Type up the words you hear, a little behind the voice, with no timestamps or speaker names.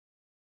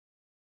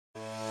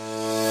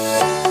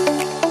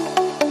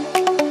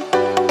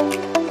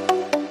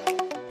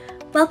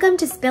Welcome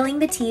to Spilling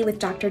the Tea with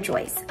Dr.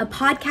 Joyce, a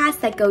podcast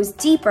that goes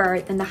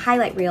deeper than the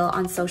highlight reel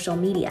on social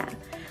media.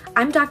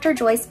 I'm Dr.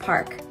 Joyce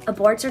Park, a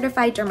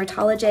board-certified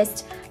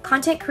dermatologist,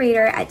 content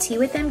creator at Tea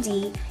with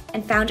MD,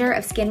 and founder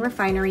of Skin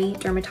Refinery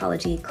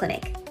Dermatology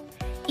Clinic.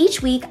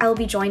 Each week, I will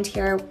be joined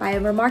here by a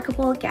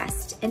remarkable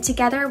guest, and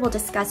together we'll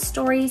discuss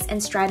stories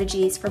and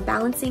strategies for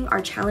balancing our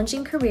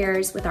challenging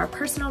careers with our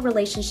personal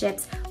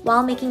relationships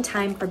while making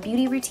time for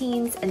beauty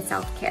routines and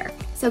self-care.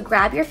 So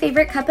grab your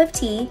favorite cup of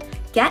tea,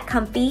 get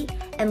comfy,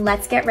 and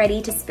let's get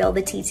ready to spill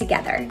the tea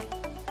together.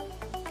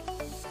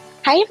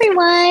 Hi,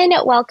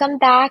 everyone. Welcome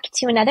back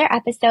to another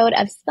episode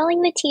of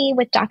Spilling the Tea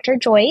with Dr.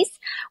 Joyce,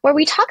 where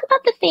we talk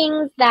about the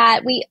things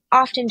that we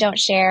often don't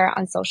share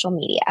on social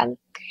media.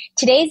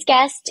 Today's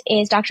guest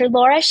is Dr.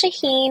 Lora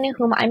Shahine,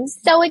 whom I'm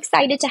so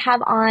excited to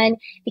have on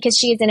because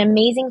she is an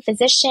amazing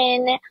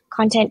physician,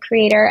 content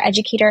creator,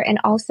 educator, and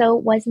also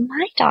was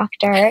my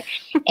doctor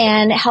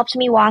and helped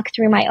me walk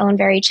through my own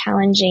very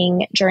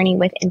challenging journey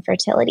with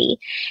infertility.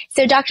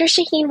 So Dr.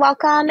 Shahine,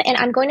 welcome. And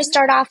I'm going to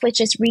start off with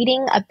just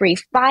reading a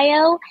brief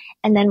bio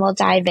and then we'll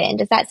dive in.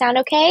 Does that sound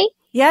okay?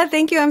 Yeah,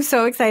 thank you. I'm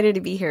so excited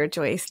to be here,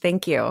 Joyce.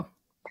 Thank you.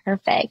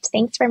 Perfect.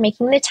 Thanks for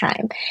making the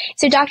time.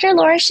 So Dr.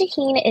 Lora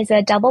Shahine is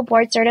a double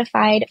board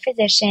certified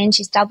physician.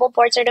 She's double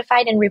board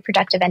certified in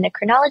reproductive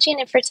endocrinology and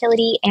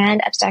infertility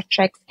and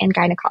obstetrics and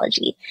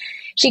gynecology.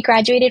 She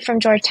graduated from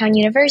Georgetown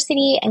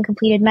University and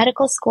completed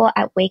medical school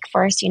at Wake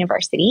Forest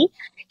University,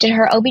 did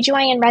her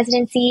OBGYN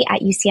residency at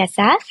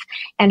UCSF,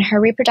 and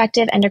her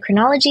reproductive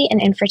endocrinology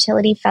and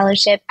infertility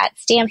fellowship at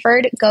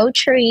Stanford. Go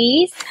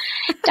Trees!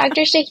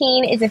 Dr.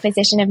 Shahine is a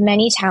physician of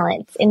many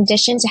talents. In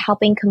addition to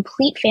helping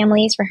complete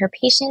families for her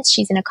patients,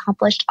 she's an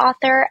accomplished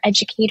author,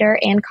 educator,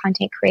 and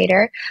content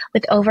creator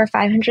with over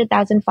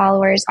 500,000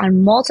 followers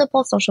on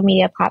multiple social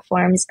media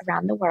platforms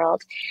around the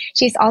world.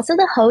 She's also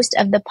the host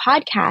of the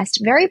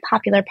podcast, very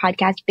popular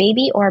podcast,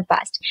 Baby or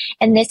Bust.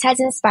 And this has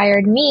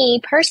inspired me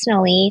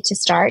personally to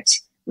start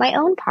my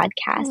own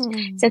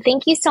podcast. So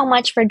thank you so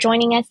much for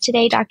joining us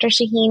today, Dr.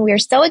 Shahine. We are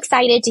so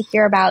excited to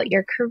hear about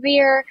your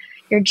career,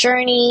 your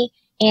journey,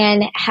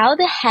 and how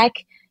the heck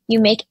you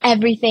make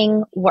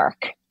everything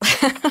work.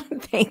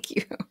 Thank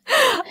you.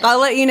 I'll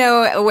let you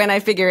know when I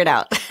figure it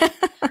out.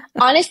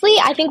 Honestly,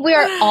 I think we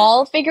are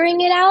all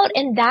figuring it out.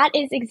 And that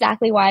is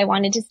exactly why I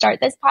wanted to start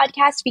this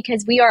podcast,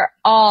 because we are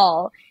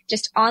all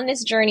just on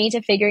this journey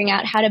to figuring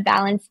out how to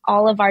balance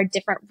all of our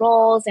different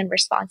roles and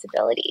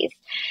responsibilities.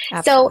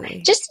 Absolutely.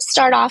 So just to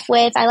start off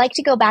with, I like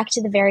to go back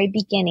to the very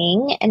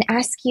beginning and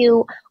ask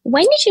you,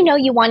 when did you know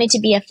you wanted to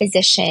be a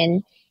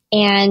physician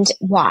and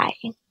why?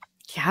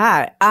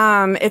 Yeah,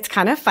 it's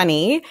kind of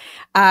funny.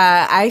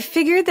 I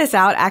figured this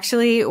out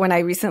actually when I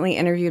recently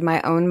interviewed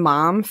my own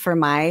mom for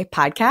my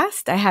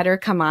podcast. I had her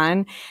come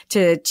on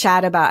to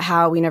chat about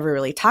how we never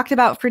really talked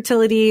about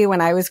fertility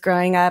when I was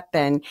growing up.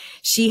 And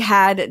she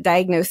had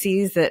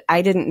diagnoses that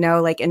I didn't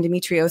know, like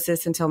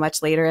endometriosis until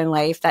much later in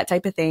life, that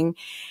type of thing.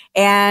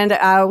 And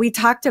we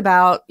talked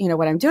about,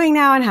 what I'm doing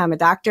now and how I'm a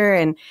doctor.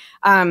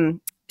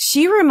 And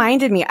she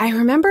reminded me, I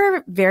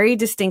remember very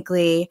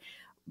distinctly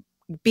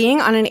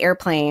being on an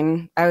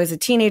airplane. I was a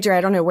teenager.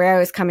 I don't know where I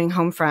was coming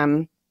home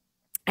from.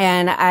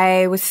 And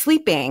I was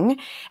sleeping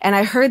and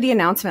I heard the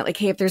announcement like,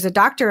 hey, if there's a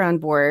doctor on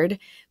board,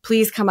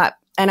 please come up.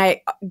 And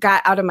I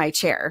got out of my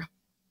chair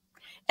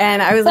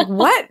and I was like,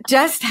 what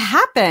just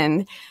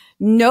happened?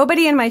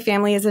 Nobody in my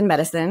family is in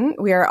medicine.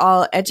 We are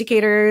all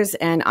educators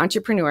and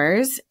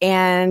entrepreneurs,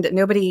 and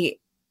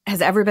nobody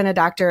has ever been a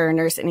doctor or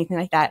nurse, anything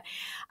like that.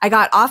 I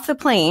got off the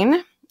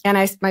plane. And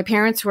my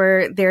parents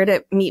were there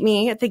to meet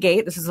me at the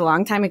gate. This was a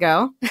long time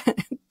ago,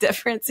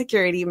 different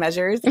security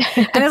measures.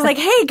 And I was like,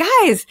 hey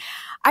guys,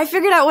 I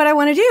figured out what I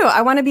want to do.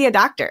 I want to be a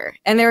doctor.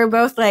 And they were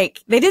both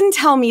like, they didn't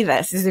tell me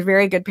this. These are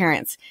very good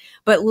parents.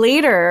 But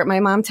later,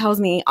 my mom tells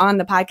me on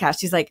the podcast,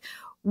 she's like,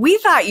 we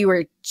thought you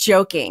were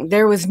joking.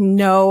 There was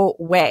no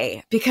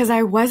way, because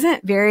I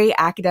wasn't very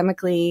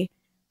academically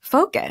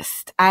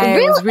focused. I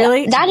was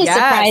really, that is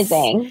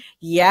surprising.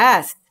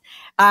 Yes.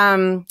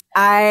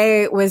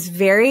 I was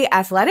very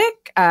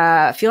athletic.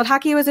 Field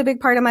hockey was a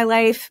big part of my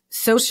life.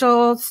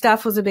 Social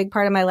stuff was a big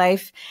part of my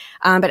life.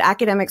 But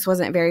academics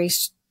wasn't very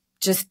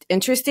just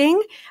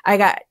interesting. I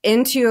got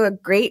into a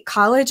great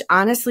college,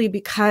 honestly,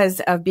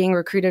 because of being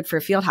recruited for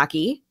field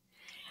hockey.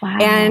 Wow.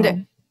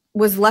 And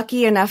was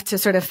lucky enough to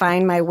sort of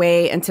find my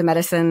way into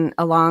medicine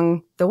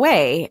along the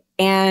way.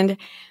 And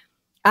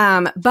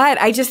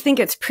but I just think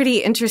it's pretty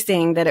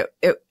interesting that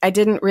I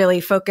didn't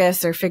really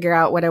focus or figure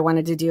out what I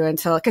wanted to do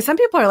until, because some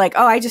people are like,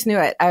 oh, I just knew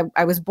it.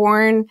 I was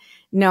born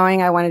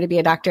knowing I wanted to be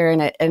a doctor,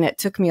 and it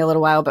took me a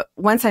little while. But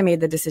once I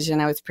made the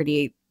decision, I was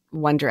pretty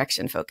one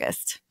direction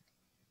focused.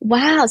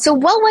 Wow. So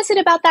what was it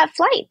about that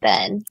flight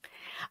then?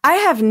 I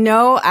have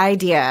no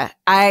idea.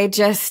 I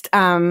just,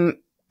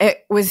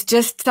 it was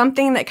just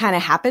something that kind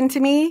of happened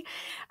to me.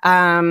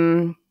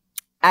 I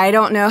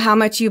don't know how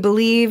much you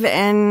believe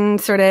in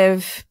sort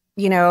of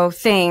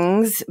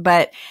things.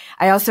 But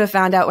I also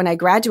found out when I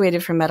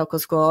graduated from medical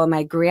school,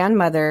 my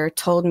grandmother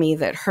told me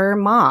that her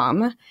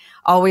mom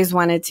always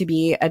wanted to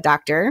be a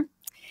doctor.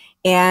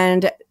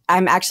 And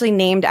I'm actually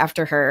named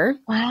after her.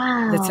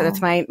 Wow.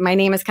 That's my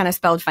name is kind of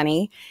spelled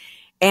funny.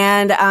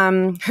 And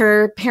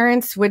her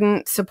parents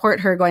wouldn't support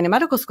her going to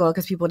medical school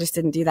because people just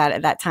didn't do that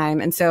at that time.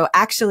 And so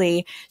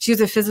actually, she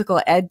was a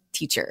physical ed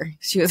teacher.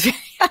 She was very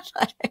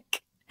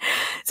athletic.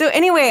 So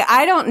anyway,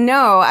 I don't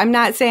know. I'm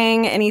not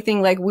saying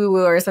anything like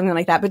woo-woo or something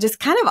like that, but just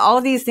kind of all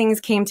of these things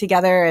came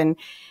together. And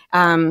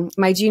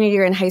my junior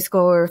year in high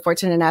school, we were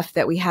fortunate enough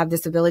that we have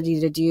this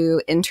ability to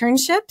do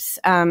internships.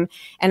 And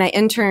I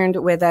interned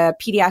with a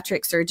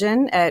pediatric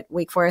surgeon at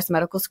Wake Forest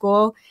Medical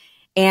School.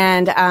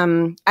 And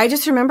I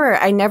just remember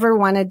I never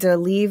wanted to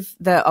leave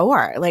the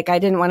OR. Like I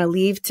didn't want to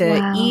leave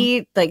to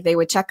eat. Like they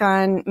would check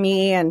on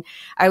me. And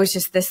I was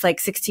just this like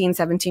 16,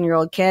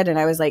 17-year-old kid. And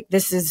I was like,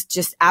 this is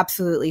just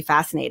absolutely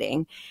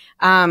fascinating.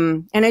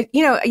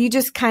 You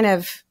just kind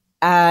of,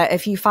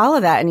 if you follow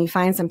that and you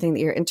find something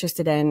that you're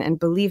interested in, and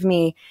believe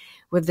me,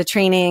 with the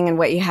training and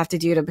what you have to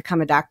do to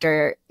become a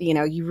doctor,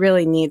 you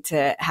really need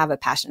to have a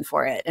passion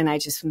for it. And I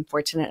just am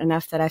fortunate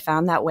enough that I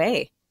found that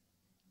way.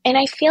 And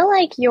I feel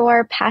like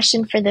your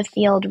passion for the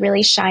field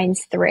really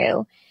shines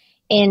through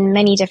in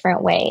many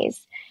different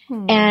ways.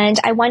 And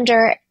I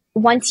wonder,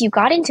 once you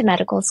got into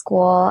medical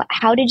school,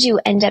 how did you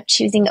end up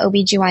choosing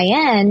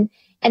OBGYN?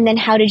 And then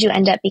how did you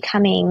end up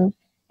becoming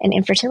an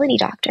infertility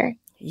doctor?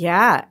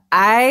 Yeah,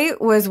 I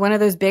was one of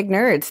those big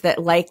nerds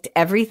that liked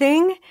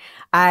everything.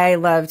 I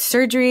loved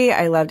surgery.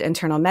 I loved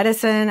internal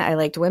medicine. I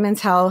liked women's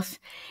health.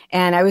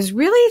 And I was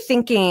really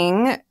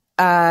thinking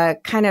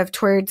kind of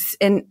towards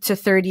into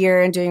third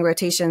year and doing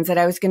rotations that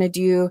I was going to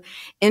do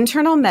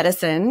internal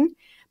medicine,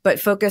 but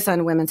focus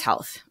on women's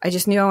health. I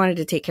just knew I wanted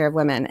to take care of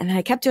women. And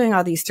I kept doing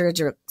all these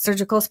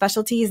surgical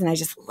specialties, and I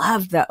just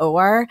loved the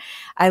OR.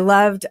 I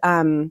loved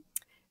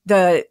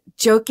the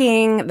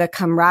joking, the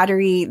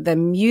camaraderie, the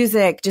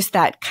music, just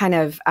that kind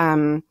of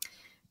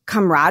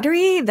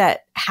camaraderie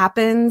that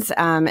happens,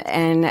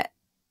 and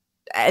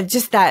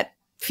just that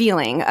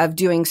feeling of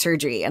doing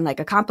surgery and like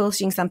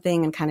accomplishing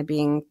something and kind of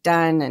being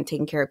done and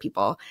taking care of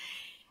people.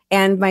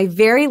 And my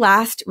very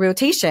last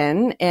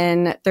rotation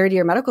in third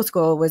year medical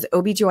school was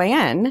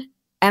OBGYN.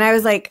 And I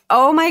was like,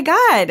 oh my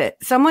God,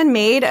 someone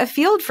made a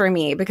field for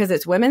me, because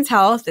it's women's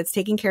health. It's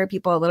taking care of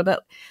people a little bit,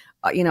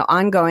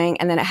 ongoing.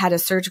 And then it had a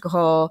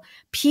surgical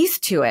piece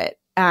to it.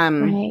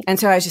 Right. And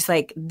so I was just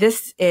like,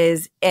 this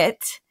is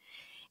it.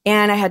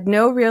 And I had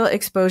no real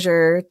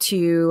exposure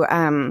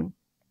to,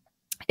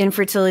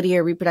 infertility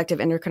or reproductive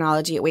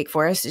endocrinology at Wake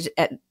Forest.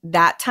 At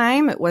that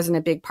time, it wasn't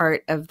a big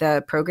part of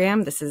the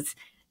program. This is,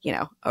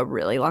 a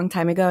really long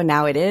time ago.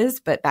 Now it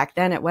is, but back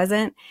then it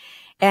wasn't.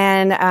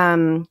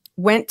 And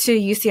went to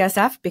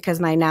UCSF because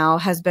my now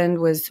husband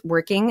was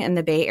working in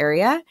the Bay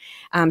Area.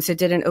 So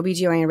did an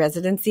OBGYN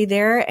residency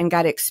there and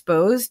got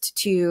exposed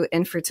to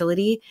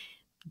infertility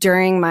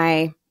during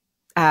my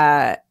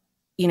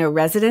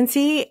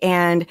residency.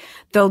 And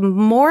the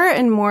more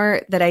and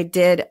more that I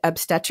did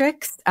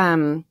obstetrics,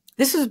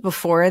 this was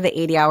before the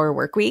 80-hour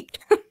work week.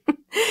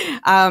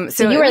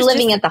 So you were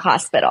living at the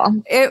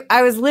hospital.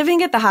 I was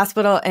living at the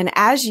hospital. And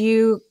as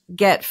you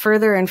get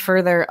further and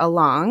further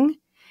along,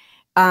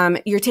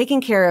 you're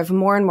taking care of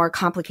more and more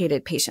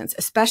complicated patients,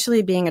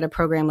 especially being at a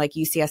program like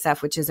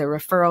UCSF, which is a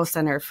referral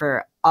center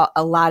for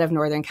a lot of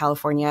Northern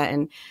California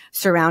and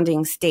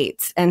surrounding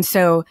states. And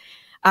so,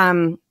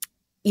 I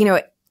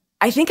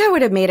think I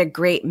would have made a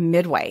great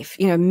midwife.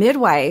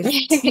 Midwives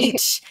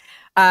teach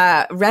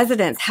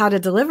residents how to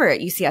deliver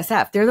at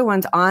UCSF. They're the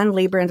ones on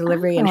labor and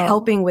delivery and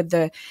helping with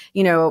the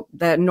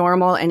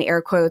normal and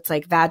air quotes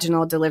like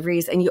vaginal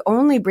deliveries. And you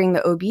only bring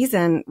the OBs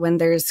in when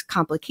there's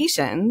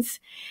complications.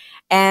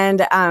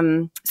 And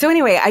so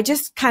anyway, I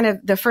just kind of,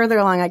 the further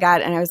along I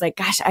got, and I was like,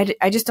 gosh,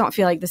 I just don't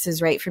feel like this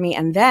is right for me.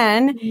 And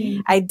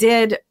then I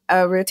did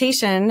a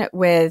rotation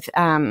with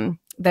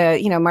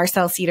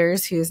Marcel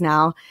Cedars, who's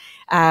now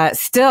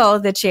still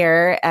the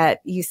chair at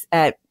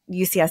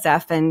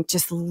UCSF, and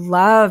just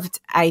loved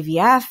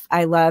IVF.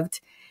 I loved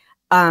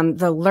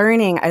the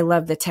learning. I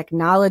loved the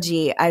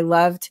technology. I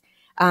loved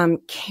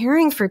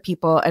caring for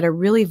people at a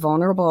really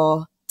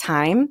vulnerable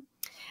time.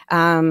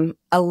 A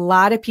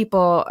lot of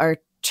people are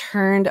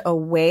turned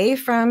away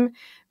from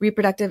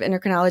reproductive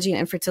endocrinology and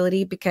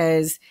infertility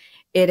because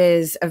it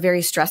is a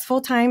very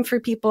stressful time for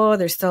people.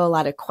 There's still a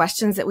lot of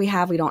questions that we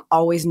have. We don't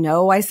always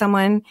know why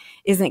someone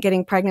isn't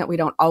getting pregnant. We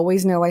don't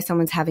always know why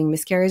someone's having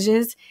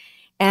miscarriages.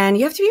 And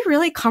you have to be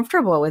really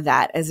comfortable with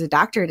that as a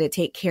doctor, to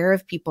take care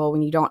of people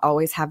when you don't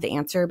always have the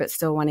answer, but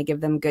still want to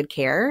give them good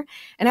care.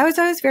 And I was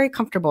always very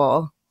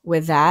comfortable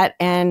with that,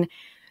 and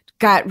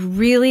got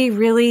really,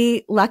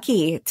 really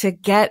lucky to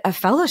get a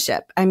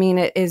fellowship. I mean,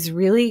 it is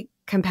really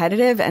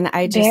competitive, and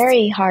I just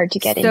very hard to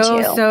get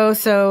into.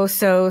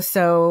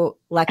 So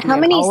lucky. How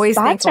many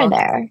spots are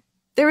there?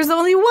 There was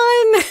only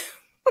one.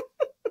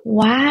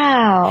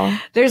 Wow.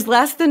 There's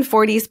less than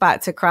 40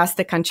 spots across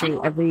the country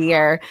every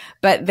year,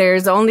 but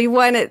there's only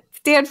one at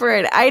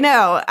Stanford. I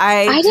know.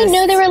 I didn't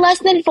know there were less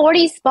than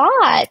 40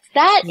 spots.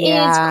 That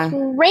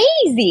is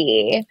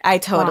crazy. I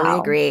totally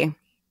agree.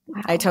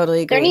 Wow. I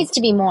totally agree. There needs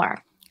to be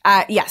more.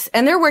 Yes.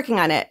 And they're working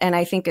on it. And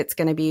I think it's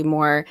going to be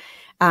more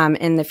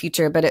in the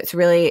future, but it's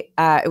really,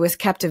 it was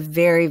kept a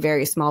very,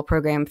 very small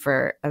program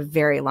for a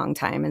very long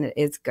time, and it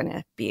is going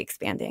to be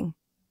expanding.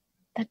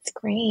 That's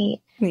great.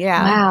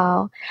 Yeah.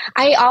 Wow.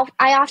 I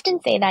often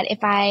say that if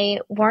I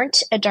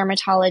weren't a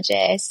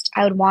dermatologist,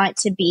 I would want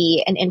to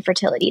be an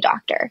infertility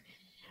doctor,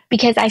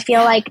 because I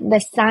feel like the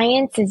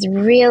science is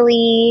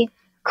really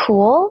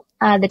cool.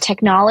 The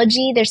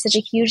technology, there's such a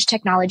huge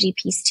technology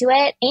piece to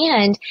it.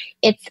 And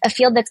it's a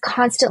field that's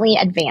constantly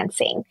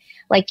advancing.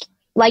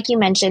 Like you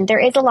mentioned, there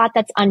is a lot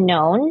that's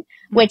unknown,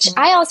 which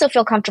I also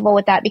feel comfortable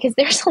with that, because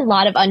there's a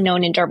lot of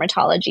unknown in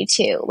dermatology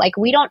too. Like,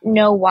 we don't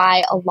know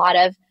why a lot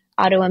of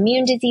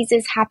autoimmune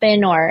diseases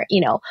happen, or,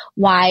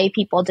 why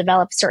people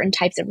develop certain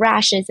types of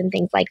rashes and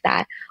things like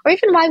that, or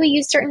even why we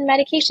use certain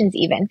medications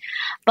even.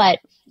 But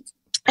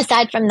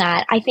aside from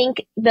that, I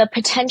think the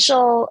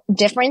potential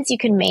difference you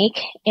can make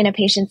in a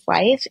patient's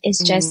life is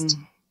just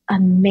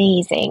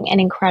amazing and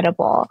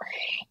incredible.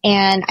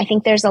 And I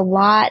think there's a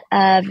lot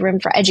of room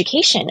for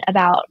education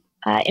about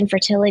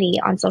infertility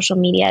on social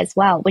media as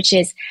well, which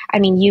is,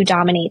 you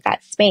dominate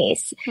that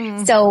space.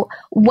 So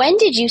when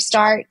did you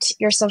start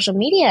your social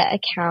media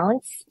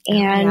accounts,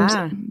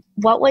 and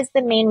what was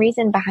the main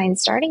reason behind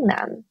starting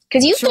them?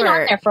 Because you've been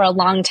on there for a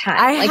long time.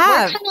 I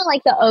have. We're kind of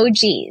like the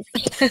OGs.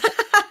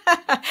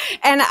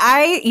 And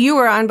you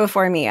were on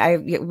before me. I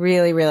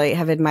really, really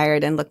have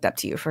admired and looked up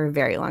to you for a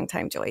very long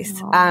time, Joyce.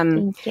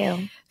 Thank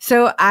you.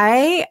 So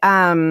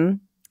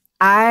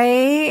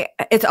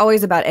it's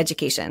always about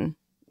education.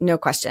 No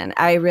question.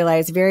 I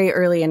realized very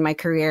early in my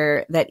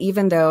career that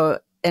even though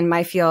in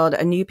my field,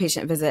 a new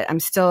patient visit, I'm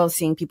still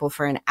seeing people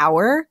for an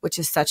hour, which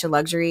is such a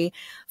luxury.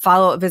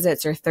 Follow-up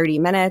visits are 30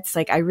 minutes.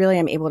 Like, I really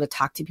am able to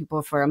talk to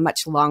people for a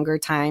much longer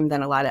time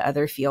than a lot of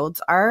other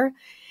fields are.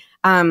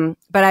 But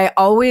I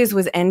always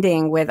was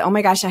ending with, oh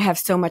my gosh, I have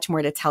so much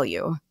more to tell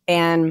you.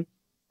 And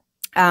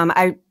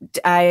I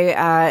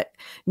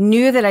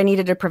knew that I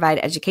needed to provide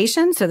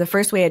education. So the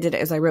first way I did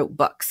it is I wrote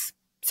books.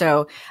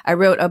 So I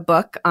wrote a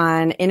book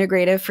on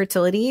integrative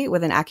fertility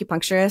with an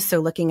acupuncturist.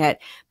 So looking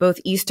at both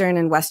Eastern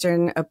and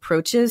Western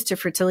approaches to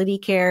fertility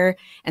care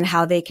and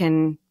how they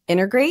can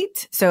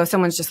integrate. So if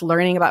someone's just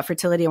learning about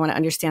fertility, I want to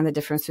understand the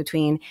difference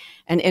between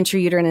an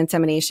intrauterine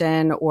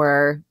insemination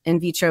or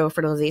in vitro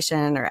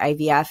fertilization or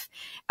IVF.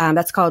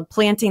 That's called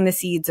planting the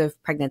seeds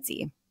of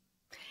pregnancy.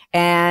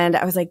 And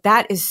I was like,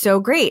 that is so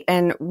great.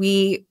 And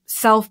we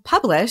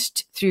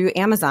self-published through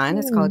Amazon.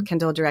 It's called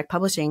Kindle Direct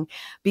Publishing,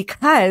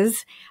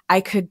 because I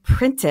could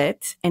print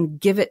it and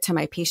give it to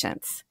my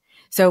patients.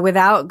 So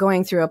without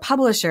going through a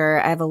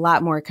publisher, I have a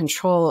lot more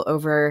control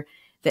over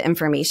the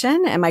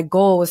information. And my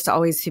goal was to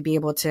always to be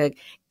able to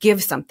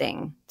give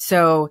something.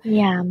 So,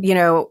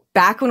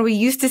 back when we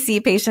used to see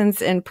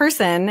patients in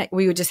person,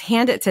 we would just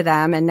hand it to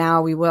them. And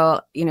now we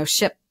will,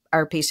 ship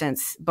our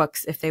patients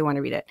books if they want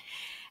to read it.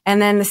 And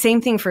then the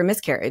same thing for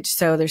miscarriage.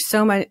 So there's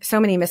so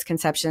many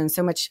misconceptions,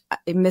 so much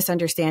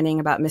misunderstanding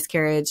about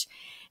miscarriage.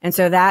 And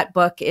so that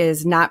book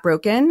is Not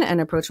Broken,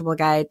 an approachable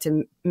guide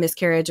to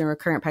miscarriage and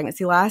recurrent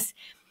pregnancy loss.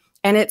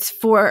 And it's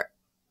for,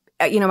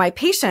 my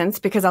patients,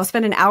 because I'll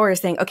spend an hour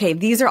saying, okay,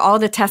 these are all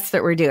the tests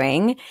that we're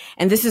doing,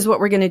 and this is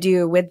what we're going to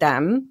do with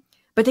them.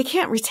 But they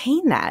can't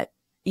retain that,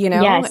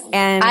 Yes.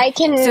 And I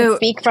can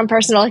speak from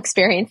personal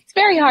experience. It's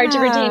very hard to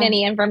retain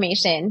any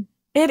information.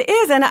 It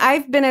is. And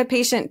I've been a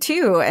patient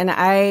too. And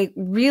I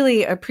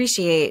really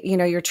appreciate,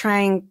 you're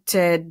trying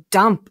to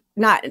dump,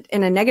 not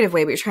in a negative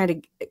way, but you're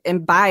trying to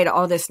imbibe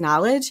all this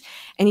knowledge,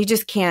 and you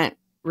just can't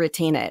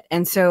retain it.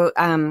 And so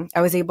I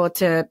was able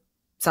to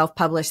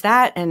self-publish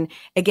that and,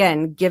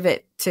 again, give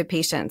it to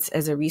patients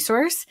as a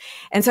resource.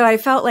 And so I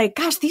felt like,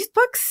 gosh, these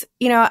books,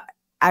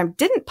 I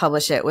didn't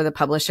publish it with a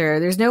publisher.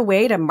 There's no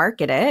way to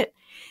market it.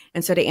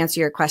 And so to answer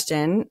your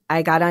question,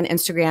 I got on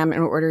Instagram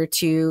in order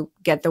to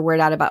get the word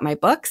out about my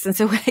books. And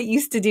so what I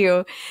used to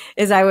do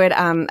is I would,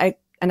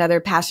 another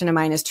passion of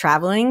mine is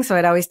traveling. So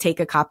I'd always take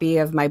a copy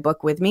of my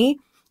book with me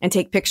and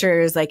take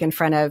pictures like in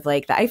front of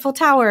like the Eiffel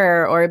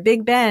Tower or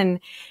Big Ben.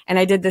 And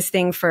I did this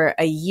thing for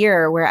a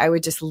year where I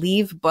would just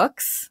leave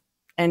books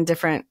in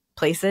different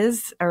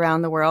places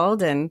around the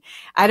world. And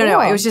I don't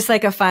know, it was just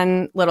like a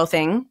fun little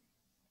thing.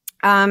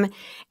 And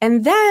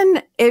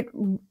then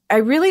I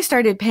really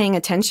started paying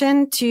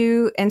attention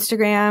to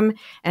Instagram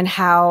and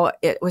how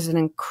it was an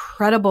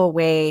incredible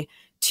way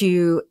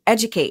to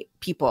educate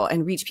people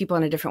and reach people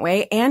in a different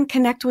way and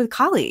connect with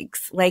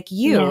colleagues like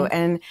you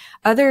and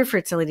other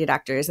fertility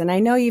doctors. And I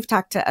know you've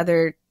talked to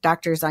other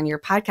doctors on your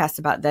podcast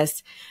about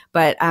this,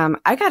 but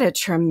I got a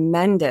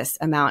tremendous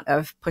amount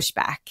of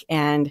pushback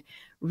and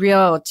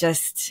real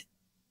just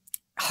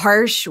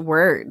harsh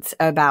words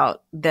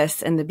about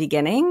this in the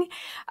beginning.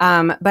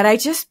 But I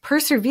just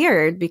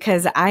persevered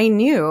because I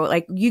knew,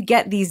 like, you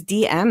get these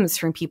DMs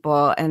from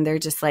people and they're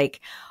just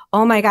like,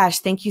 oh my gosh,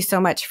 thank you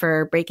so much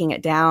for breaking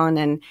it down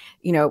and,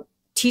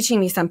 teaching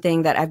me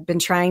something that I've been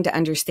trying to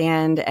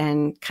understand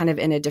and kind of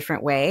in a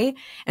different way.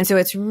 And so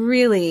it's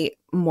really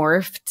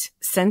morphed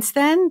since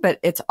then, but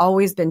it's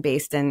always been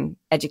based in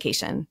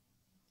education.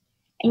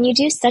 And you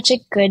do such a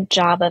good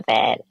job of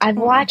it. I've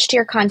watched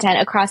your content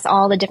across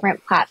all the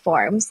different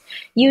platforms.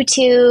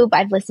 YouTube,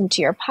 I've listened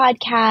to your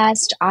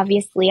podcast.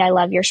 Obviously, I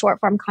love your short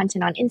form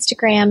content on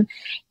Instagram.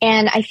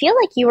 And I feel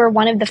like you were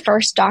one of the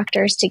first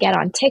doctors to get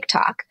on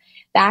TikTok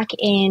back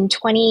in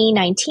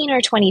 2019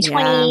 or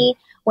 2020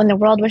 when the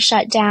world was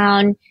shut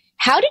down.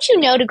 How did you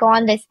know to go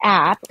on this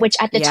app, which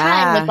at the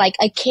time was like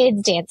a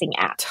kids dancing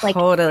app?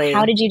 Totally. Like,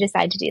 how did you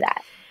decide to do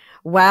that?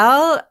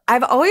 Well,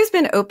 I've always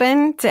been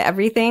open to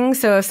everything.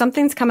 So if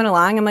something's coming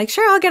along, I'm like,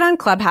 sure, I'll get on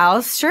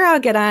Clubhouse. Sure, I'll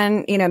get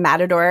on,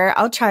 Matador.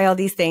 I'll try all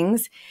these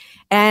things.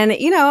 And,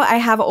 I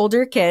have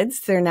older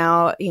kids. They're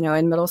now,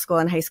 in middle school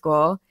and high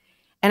school.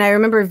 And I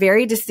remember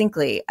very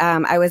distinctly,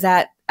 I was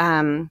at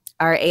our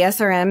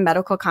ASRM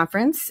medical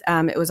conference.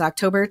 It was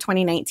October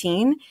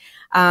 2019.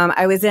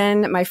 I was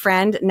in my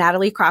friend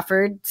Natalie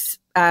Crawford's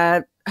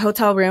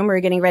hotel room. We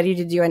were getting ready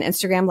to do an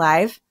Instagram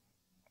Live.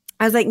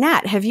 I was like,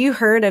 Nat, have you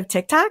heard of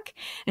TikTok?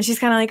 And she's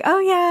kind of like, oh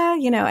yeah,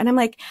 and I'm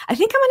like, I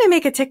think I'm going to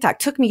make a TikTok.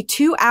 Took me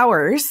 2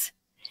 hours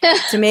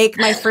to make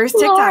my first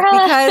TikTok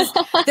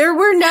because there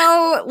were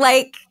no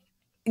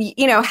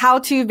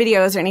how-to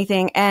videos or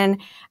anything.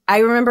 And I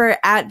remember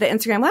at the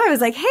Instagram Live, I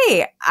was like,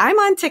 hey, I'm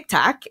on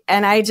TikTok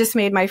and I just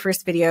made my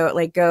first video,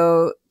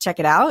 go check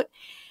it out.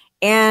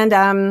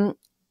 And,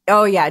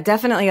 oh yeah,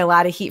 definitely a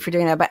lot of heat for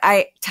doing that. But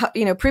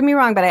prove me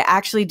wrong, but I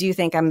actually do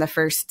think I'm the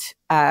first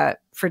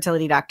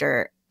fertility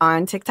doctor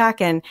on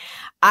TikTok. And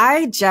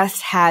I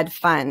just had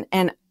fun.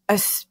 And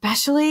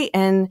especially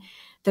in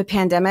the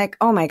pandemic,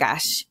 oh my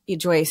gosh,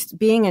 Joyce,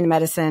 being in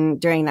medicine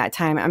during that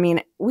time, I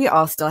mean, we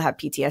all still have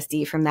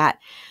PTSD from that,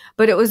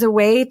 but it was a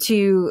way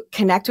to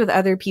connect with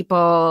other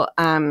people.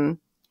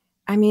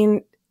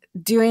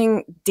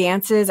 Doing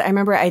dances. I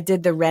remember I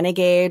did the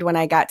Renegade when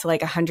I got to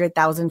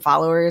 100,000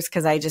 followers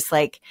because I just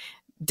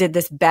did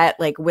this bet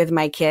with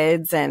my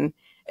kids, and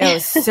it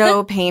was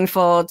so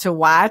painful to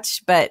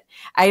watch, but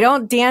I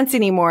don't dance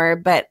anymore.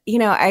 But,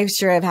 I'm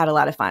sure I've had a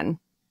lot of fun.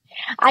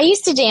 I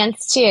used to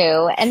dance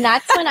too. And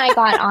that's when I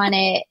got on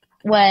it,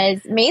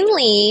 was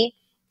mainly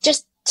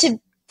just to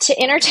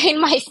entertain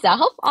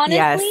myself,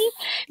 honestly,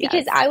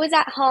 because I was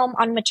at home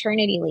on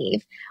maternity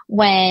leave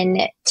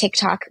when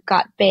TikTok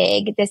got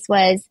big. This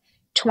was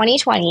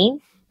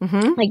 2020.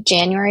 Like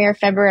January or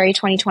February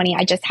 2020,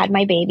 I just had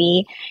my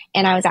baby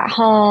and I was at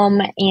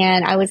home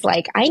and I was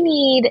like, I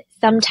need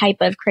some type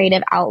of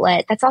creative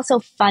outlet that's also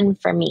fun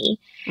for me.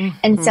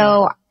 And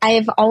so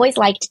I've always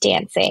liked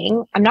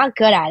dancing. I'm not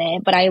good at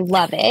it, but I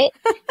love it.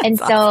 And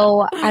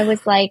so I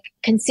was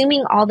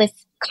consuming all this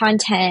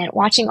content,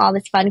 watching all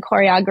this fun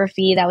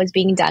choreography that was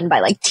being done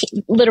by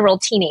literal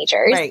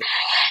teenagers. Right.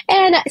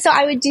 And so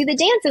I would do the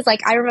dances.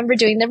 I remember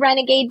doing the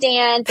Renegade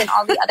dance and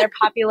all the other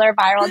popular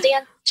viral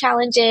dance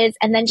challenges,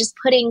 and then just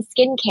putting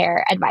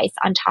skincare advice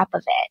on top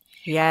of it.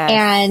 Yeah.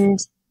 And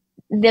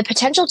the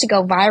potential to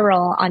go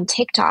viral on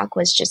TikTok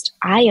was just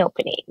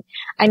eye-opening.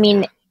 I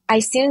mean, I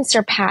soon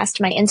surpassed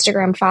my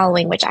Instagram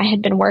following, which I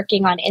had been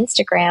working on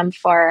Instagram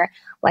for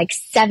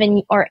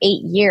 7 or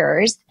 8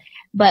 years.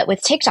 But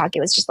with TikTok,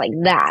 it was just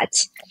that.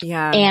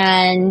 Yeah.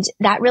 And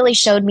that really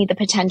showed me the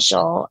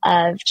potential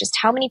of just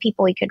how many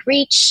people we could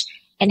reach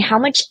and how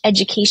much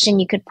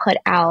education you could put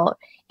out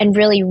and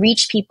really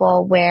reach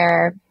people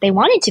where they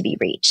wanted to be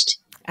reached.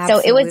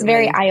 Absolutely. So it was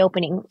very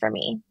eye-opening for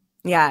me.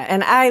 Yeah.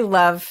 And I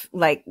love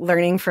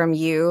learning from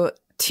you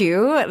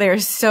too.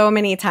 There's so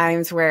many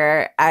times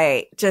where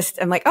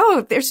I'm like,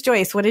 oh, there's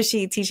Joyce. What is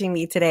she teaching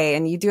me today?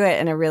 And you do it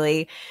in a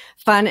really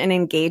fun and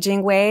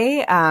engaging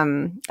way. I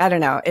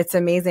don't know. It's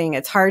amazing.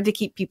 It's hard to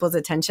keep people's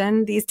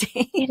attention these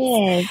days. It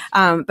is.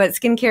 But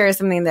skincare is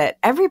something that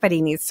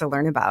everybody needs to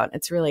learn about.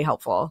 It's really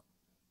helpful.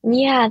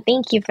 Yeah,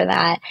 thank you for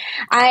that.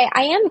 I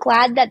am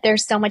glad that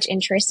there's so much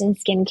interest in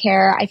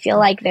skincare. I feel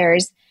like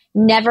there's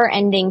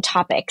never-ending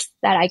topics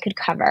that I could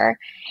cover.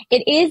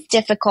 It is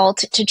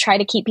difficult to try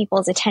to keep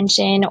people's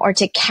attention or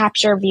to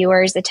capture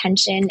viewers'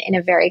 attention in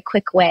a very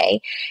quick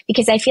way,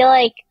 because I feel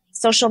like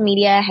social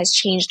media has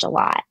changed a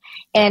lot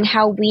and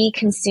how we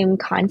consume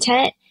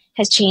content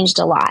has changed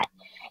a lot.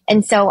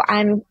 And so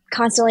I'm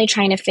constantly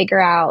trying to figure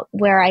out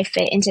where I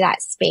fit into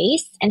that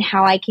space and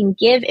how I can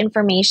give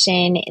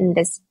information in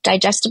this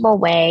digestible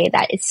way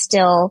that is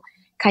still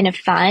kind of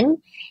fun.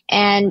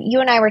 And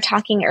you and I were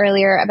talking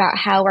earlier about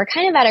how we're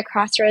kind of at a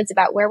crossroads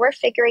about where we're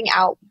figuring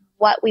out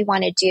what we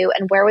want to do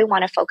and where we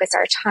want to focus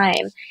our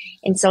time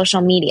in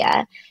social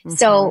media.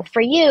 So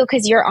for you,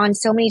 because you're on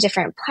so many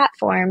different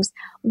platforms,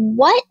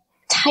 what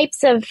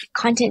types of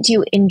content do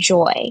you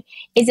enjoy?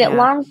 Is it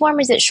long form?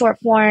 Is it short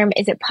form?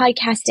 Is it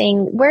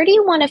podcasting? Where do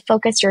you want to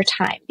focus your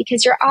time?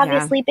 Because you're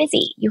obviously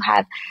busy. You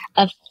have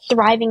a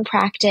thriving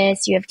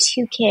practice. You have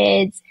 2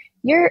 kids.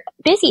 You're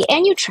busy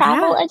and you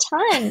travel a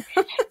ton.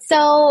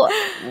 So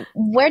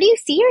where do you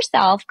see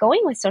yourself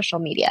going with social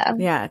media?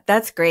 Yeah,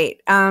 that's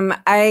great.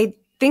 I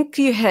think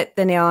you hit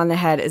the nail on the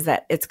head, is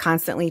that it's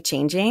constantly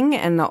changing.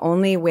 And the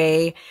only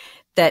way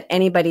that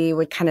anybody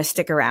would kind of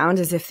stick around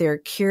is if they're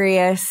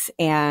curious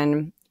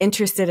and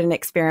interested in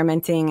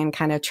experimenting and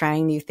kind of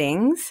trying new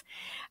things.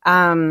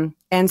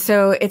 And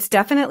so it's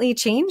definitely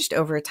changed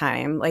over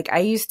time. Like I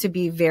used to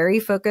be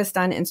very focused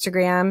on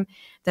Instagram,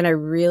 then I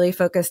really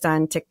focused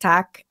on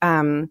TikTok.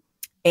 And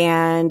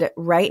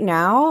right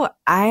now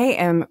I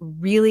am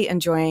really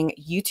enjoying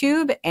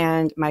YouTube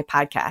and my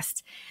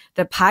podcast.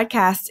 The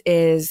podcast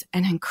is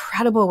an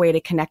incredible way to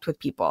connect with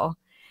people.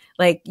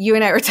 Like you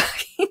and I were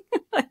talking,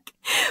 like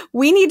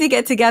we need to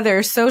get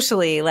together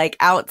socially, like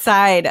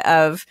outside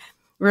of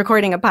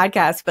recording a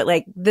podcast, but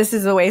like this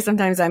is the way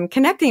sometimes I'm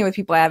connecting with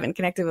people I haven't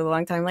connected with a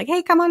long time. Like,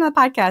 hey, come on the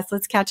podcast,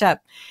 let's catch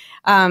up.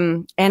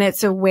 And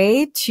it's a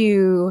way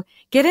to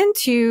get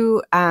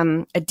into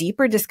a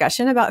deeper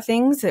discussion about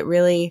things that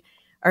really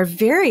are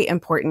very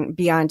important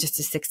beyond just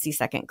a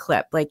 60-second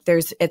clip. Like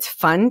it's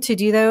fun to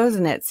do those,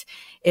 and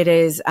it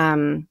is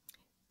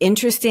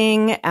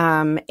interesting.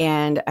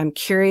 And I'm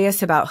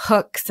curious about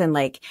hooks and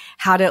like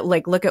how to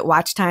like look at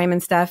watch time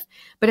and stuff.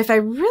 But if I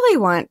really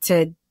want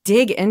to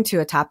dig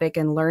into a topic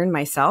and learn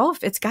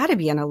myself, it's got to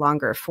be in a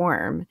longer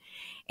form.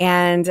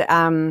 And,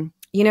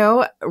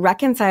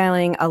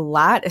 reconciling a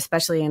lot,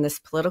 especially in this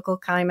political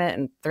climate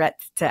and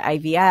threats to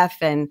IVF.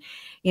 And,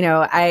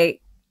 I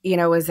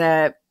was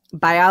a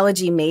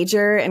biology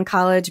major in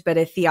college, but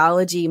a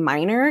theology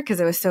minor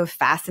because I was so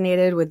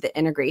fascinated with the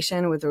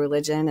integration with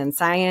religion and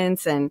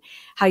science and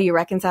how you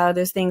reconcile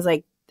those things.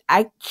 Like,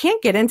 I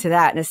can't get into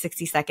that in a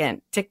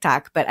 60-second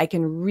TikTok, but I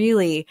can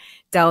really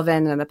delve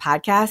into the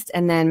podcast.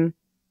 And then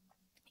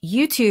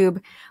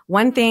YouTube,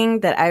 one thing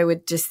that I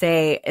would just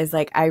say is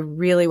like, I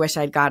really wish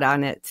I'd got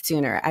on it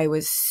sooner. I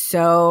was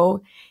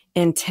so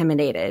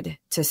intimidated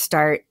to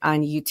start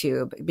on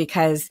YouTube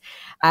because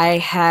I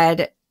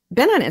had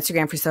been on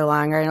Instagram for so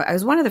long, or I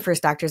was one of the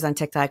first doctors on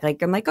TikTok.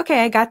 Like, I'm like,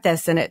 okay, I got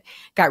this. And it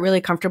got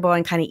really comfortable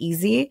and kind of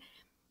easy.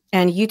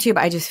 And YouTube,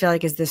 I just feel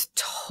like is this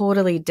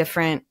totally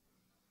different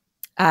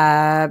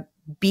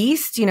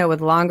beast,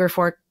 with longer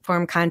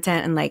form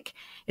content. And like,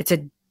 it's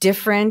a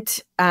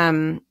different,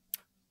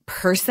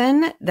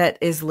 person that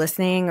is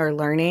listening or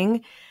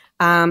learning.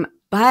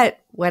 But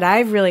what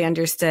I've really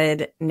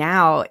understood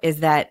now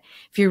is that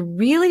if you're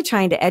really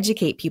trying to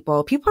educate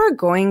people, people are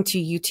going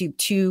to YouTube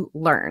to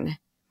learn.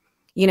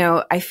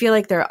 I feel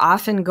like they're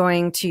often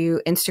going to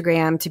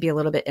Instagram to be a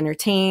little bit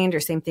entertained, or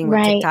same thing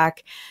with TikTok.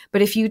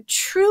 But if you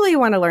truly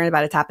want to learn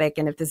about a topic,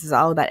 and if this is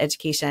all about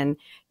education,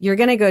 you're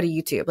going to go to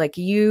YouTube. Like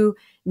you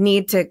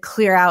need to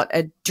clear out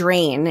a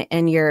drain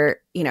in your,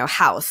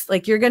 house.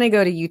 Like you're going to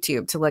go to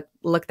YouTube to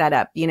look that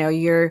up.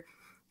 You're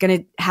going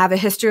to have a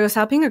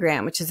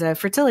hysterosalpingogram, which is a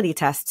fertility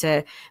test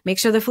to make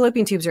sure the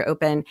fallopian tubes are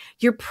open.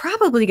 You're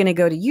probably going to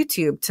go to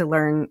YouTube to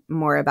learn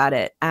more about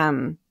it.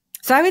 So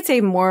I would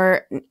say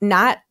more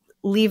not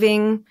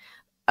leaving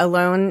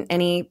alone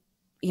any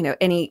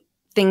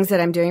things that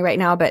I'm doing right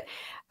now, but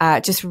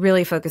just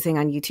really focusing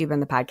on YouTube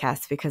and the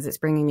podcast because it's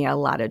bringing me a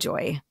lot of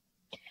joy.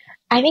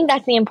 I think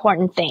that's the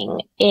important thing,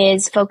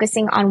 is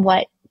focusing on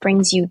what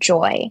brings you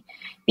joy,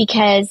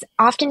 because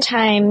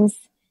oftentimes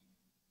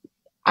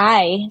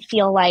I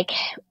feel like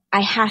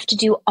I have to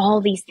do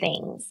all these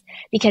things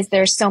because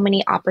there's so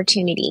many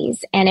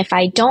opportunities. And if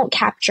I don't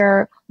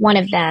capture one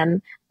of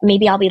them,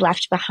 maybe I'll be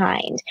left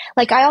behind.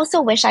 Like, I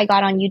also wish I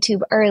got on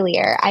YouTube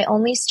earlier. I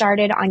only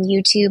started on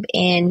YouTube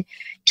in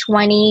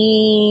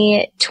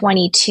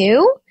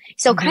 2022.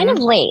 So kind of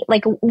late,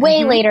 like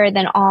way later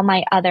than all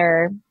my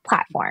other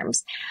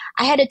platforms.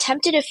 I had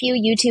attempted a few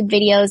YouTube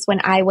videos when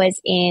I was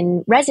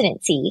in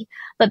residency,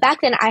 but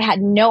back then I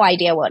had no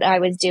idea what I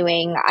was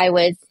doing. I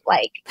was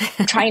like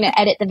trying to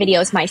edit the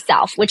videos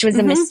myself, which was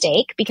a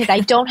mistake because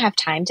I don't have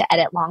time to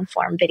edit long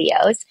form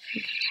videos.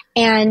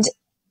 And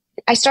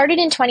I started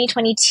in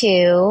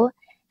 2022,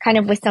 kind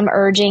of with some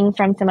urging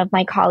from some of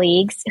my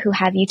colleagues who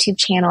have YouTube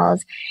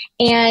channels.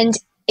 And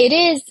it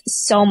is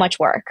so much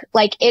work.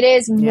 Like, it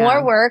is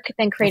more work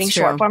than creating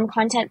short form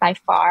content by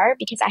far,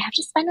 because I have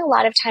to spend a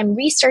lot of time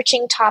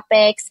researching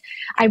topics.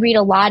 I read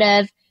a lot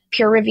of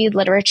peer reviewed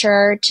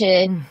literature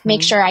to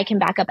make sure I can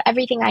back up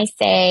everything I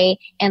say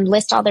and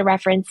list all the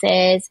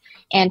references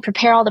and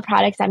prepare all the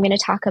products I'm going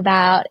to talk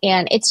about.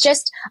 And it's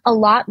just a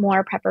lot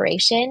more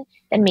preparation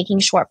than making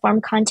short form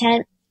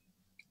content.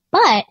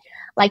 But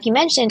like you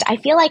mentioned, I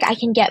feel like I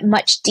can get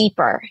much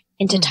deeper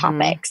into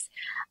topics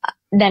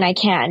than I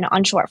can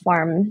on short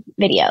form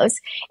videos.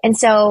 And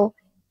so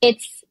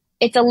it's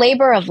a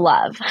labor of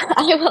love,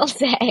 I will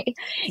say.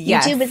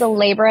 Yes. YouTube is a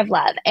labor of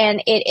love,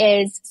 and it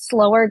is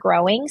slower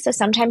growing. So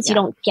sometimes you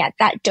don't get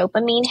that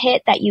dopamine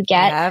hit that you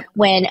get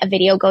when a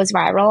video goes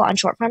viral on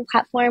short form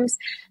platforms,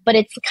 but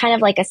it's kind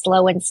of like a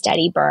slow and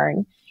steady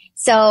burn.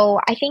 So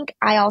I think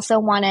I also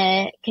want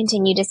to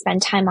continue to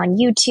spend time on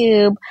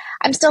YouTube.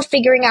 I'm still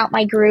figuring out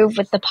my groove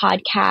with the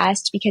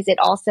podcast because it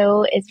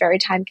also is very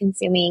time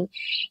consuming.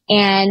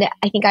 And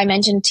I think I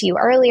mentioned to you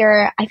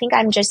earlier, I think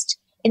I'm just,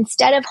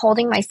 instead of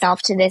holding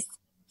myself to this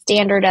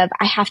standard of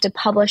I have to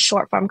publish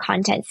short form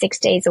content 6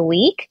 days a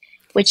week,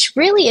 which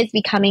really is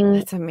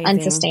becoming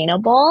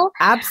unsustainable.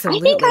 Absolutely.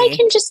 I think I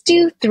can just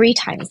do 3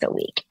 times a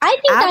week. I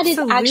think that is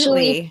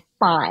actually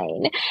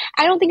fine.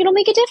 I don't think it'll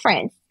make a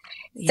difference.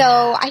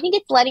 So I think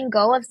it's letting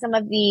go of some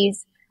of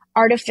these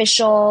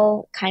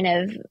artificial kind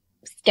of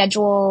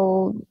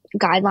schedule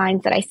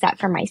guidelines that I set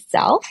for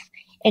myself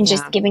and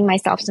just giving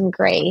myself some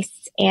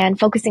grace and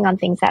focusing on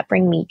things that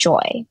bring me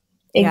joy.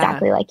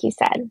 Exactly like you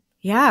said.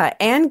 Yeah.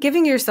 And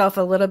giving yourself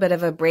a little bit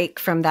of a break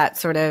from that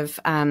sort of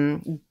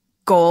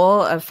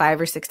goal of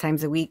 5 or 6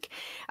 times a week.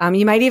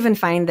 You might even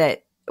find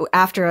that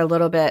after a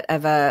little bit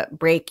of a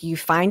break, you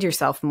find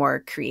yourself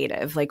more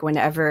creative. Like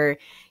whenever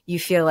you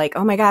feel like,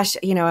 oh my gosh,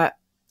 I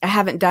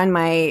haven't done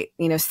my,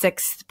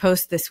 6th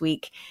post this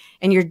week,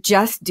 and you're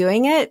just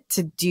doing it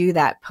to do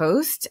that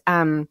post,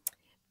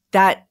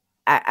 that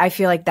I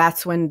feel like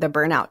that's when the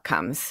burnout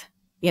comes,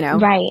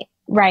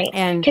 Right.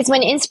 And because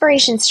when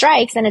inspiration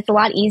strikes, then it's a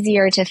lot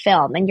easier to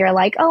film and you're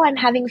like, oh, I'm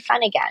having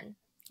fun again.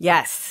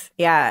 Yes.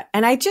 Yeah.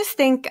 And I just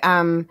think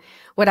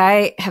what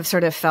I have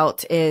sort of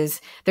felt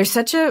is there's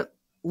such a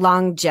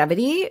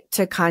longevity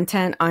to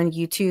content on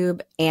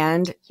YouTube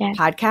and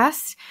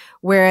podcasts,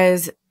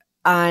 whereas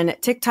on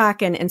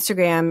TikTok and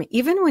Instagram,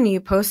 even when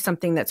you post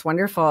something that's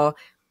wonderful,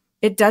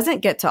 it doesn't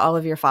get to all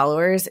of your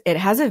followers. It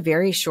has a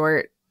very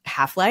short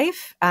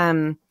half-life.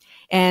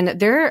 And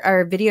there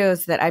are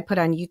videos that I put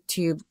on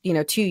YouTube,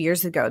 2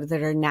 years ago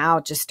that are now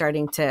just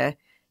starting to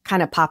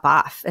kind of pop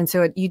off. And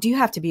so you do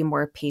have to be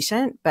more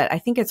patient, but I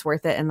think it's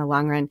worth it in the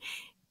long run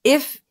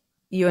if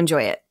you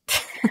enjoy it.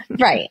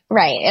 Right.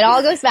 It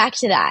all goes back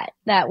to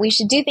that we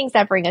should do things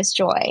that bring us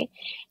joy.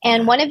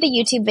 And one of the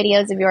YouTube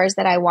videos of yours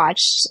that I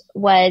watched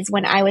was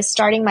when I was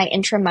starting my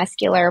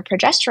intramuscular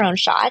progesterone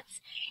shots,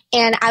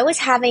 and I was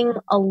having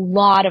a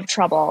lot of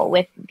trouble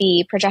with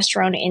the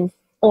progesterone in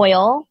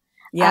oil.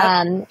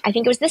 Yeah. I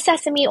think it was the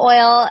sesame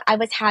oil. I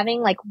was having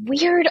like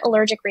weird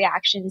allergic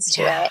reactions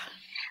to it.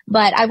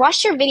 But I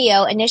watched your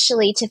video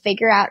initially to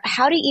figure out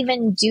how to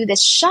even do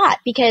this shot,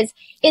 because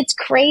it's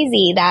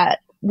crazy that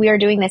we are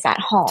doing this at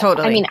home.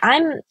 Totally. I mean,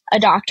 I'm a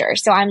doctor,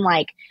 so I'm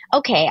like,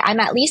 okay, I'm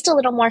at least a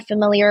little more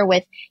familiar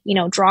with,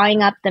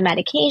 drawing up the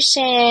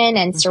medication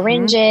and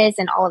syringes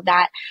and all of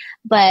that.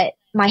 But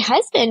my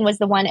husband was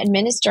the one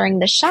administering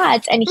the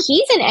shots, and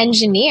he's an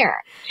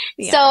engineer.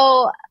 Yeah.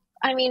 So,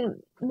 I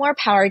mean, more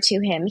power to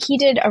him. He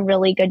did a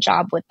really good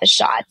job with the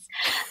shots.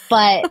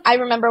 But I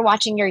remember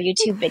watching your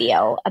YouTube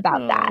video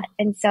about that.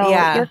 And so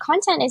your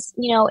content is,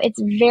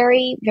 it's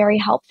very, very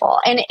helpful.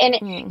 And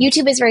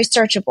YouTube is very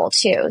searchable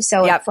too.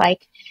 So it's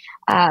like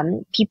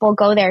people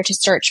go there to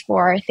search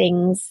for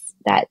things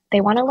that they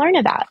want to learn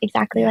about,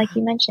 exactly like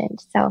you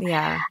mentioned. So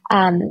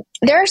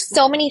there are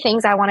so many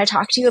things I want to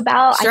talk to you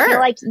about. Sure. I feel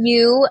like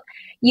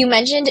you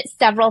mentioned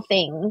several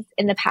things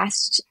in the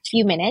past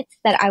few minutes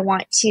that I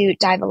want to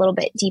dive a little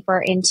bit deeper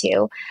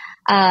into.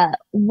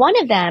 One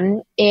of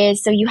them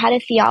is, so you had a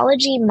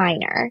theology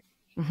minor,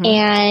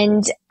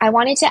 and I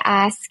wanted to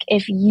ask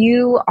if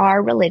you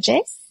are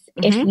religious,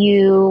 if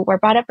you were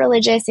brought up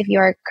religious, if you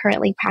are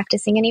currently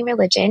practicing any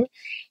religion,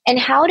 and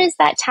how does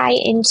that tie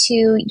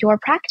into your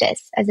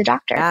practice as a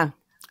doctor? Yeah.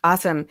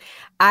 Awesome.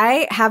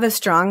 I have a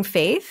strong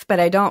faith,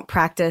 but I don't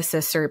practice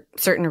a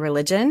certain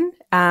religion.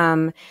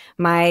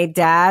 My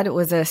dad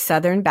was a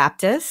Southern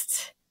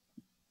Baptist.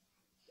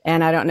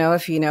 And I don't know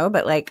if you know,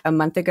 but like a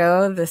month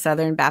ago, the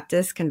Southern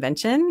Baptist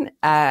Convention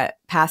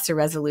passed a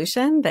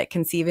resolution that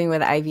conceiving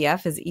with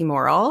IVF is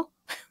immoral.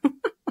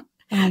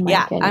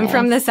 Yeah, goodness. I'm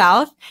from the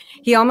South.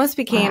 He almost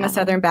became a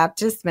Southern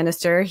Baptist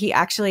minister. He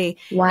actually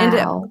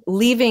ended up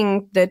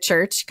leaving the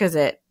church because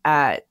it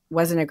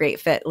wasn't a great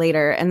fit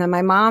later. And then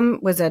my mom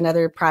was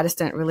another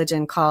Protestant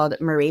religion called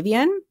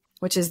Moravian,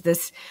 which is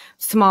this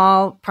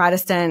small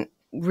Protestant,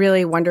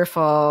 really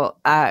wonderful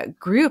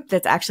group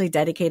that's actually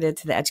dedicated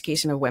to the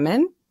education of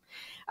women.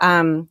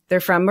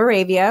 They're from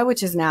Moravia,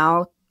 which is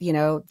now,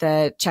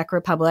 the Czech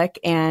Republic.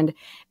 And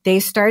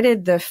they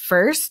started the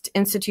first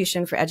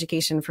institution for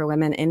education for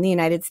women in the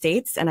United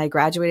States. And I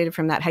graduated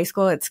from that high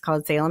school. It's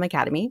called Salem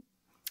Academy.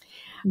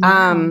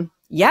 Wow.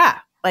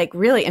 Like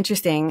really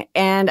interesting.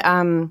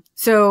 And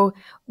so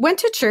went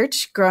to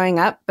church growing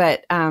up,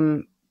 but,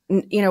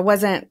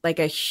 wasn't like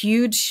a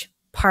huge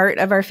part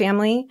of our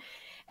family.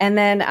 And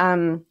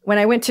then when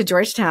I went to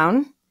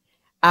Georgetown,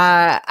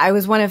 I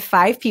was one of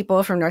 5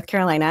 people from North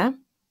Carolina.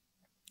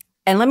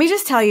 And let me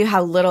just tell you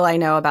how little I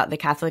know about the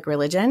Catholic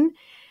religion.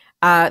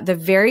 The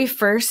very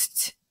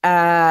first,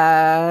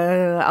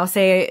 I'll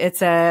say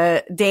it's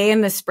a day in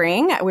the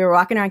spring, we were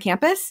walking around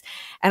campus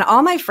and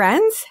all my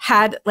friends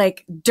had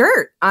like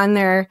dirt on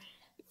their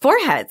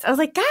foreheads. I was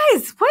like,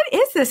 guys, what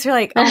is this? They're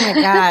like, oh my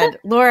God,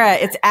 Lora,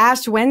 it's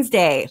Ash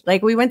Wednesday.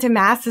 Like we went to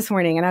mass this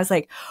morning and I was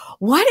like,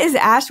 what is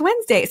Ash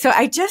Wednesday? So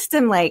I just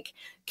am like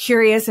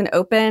curious and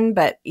open,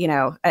 but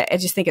I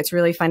just think it's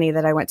really funny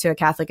that I went to a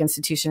Catholic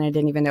institution. I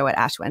didn't even know what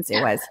Ash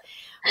Wednesday was.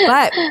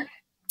 But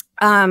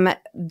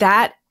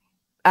that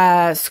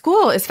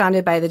school is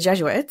founded by the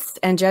Jesuits,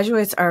 and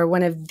Jesuits are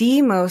one of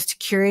the most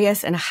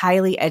curious and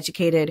highly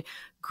educated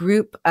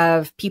group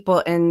of people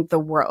in the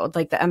world.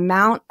 Like the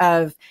amount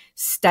of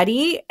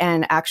study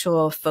and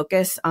actual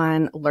focus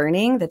on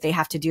learning that they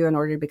have to do in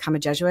order to become a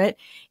Jesuit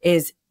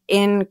is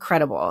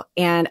incredible.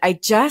 And I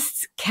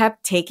just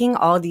kept taking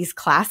all these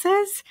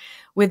classes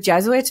with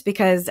Jesuits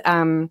because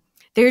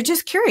they're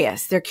just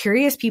curious. They're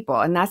curious people.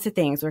 And that's the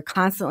thing, is we're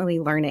constantly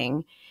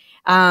learning.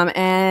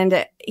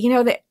 And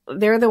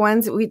they're the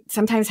ones we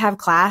sometimes have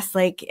class,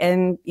 like,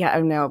 and yeah,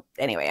 oh no,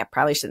 anyway, I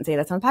probably shouldn't say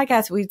this on the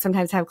podcast. We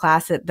sometimes have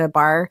class at the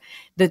bar,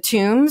 the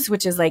Tombs,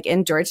 which is like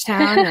in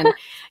Georgetown. And,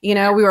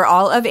 we were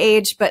all of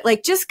age, but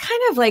like, just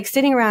kind of like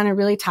sitting around and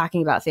really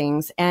talking about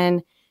things.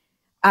 And,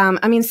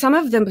 some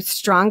of the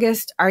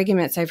strongest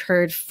arguments I've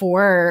heard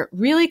for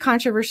really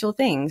controversial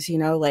things,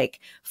 like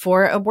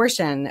for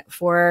abortion,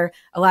 for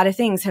a lot of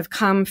things, have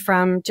come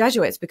from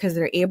Jesuits, because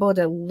they're able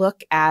to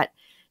look at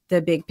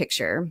the big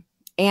picture.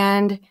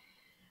 And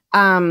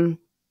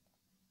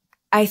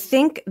I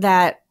think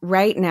that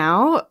right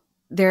now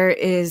there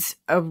is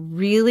a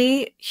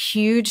really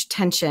huge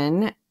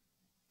tension.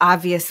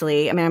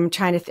 Obviously, I'm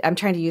trying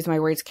to use my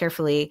words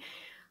carefully,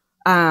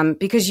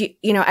 because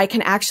I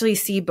can actually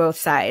see both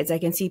sides. I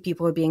can see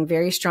people being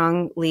very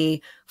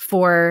strongly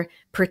for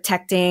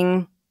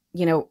protecting,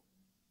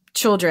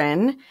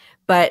 children,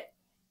 but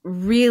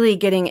really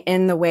getting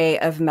in the way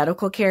of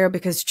medical care,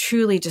 because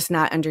truly just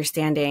not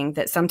understanding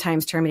that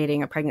sometimes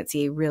terminating a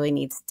pregnancy really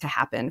needs to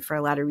happen for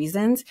a lot of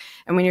reasons.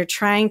 And when you're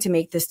trying to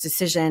make this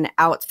decision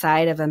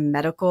outside of a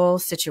medical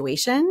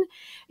situation,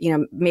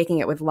 making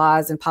it with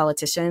laws and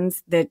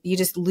politicians, that you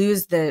just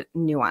lose the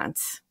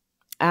nuance.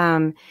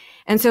 And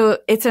so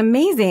it's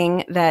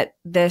amazing that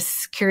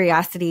this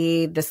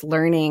curiosity, this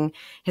learning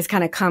has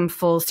kind of come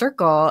full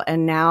circle.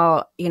 And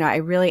now, I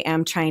really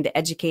am trying to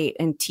educate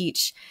and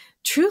teach,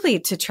 truly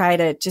to try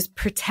to just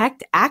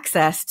protect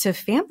access to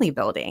family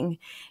building.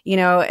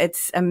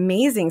 It's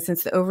amazing,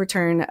 since the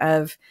overturn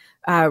of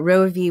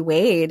Roe v.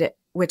 Wade,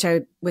 which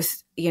I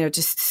was,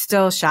 just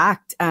still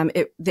shocked.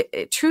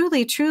 It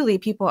truly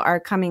people are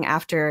coming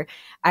after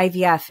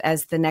IVF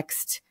as the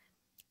next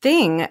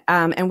thing.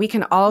 And we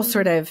can all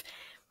sort of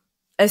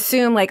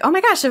assume like, oh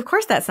my gosh, of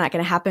course that's not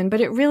going to happen,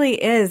 but it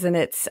really is. And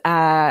it's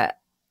kind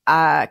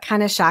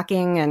of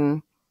shocking.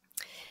 And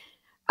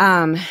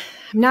I'm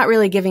not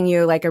really giving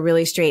you like a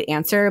really straight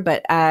answer,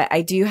 but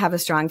I do have a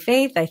strong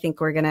faith. I think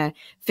we're going to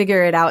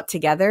figure it out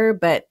together.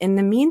 But in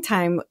the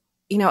meantime,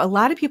 a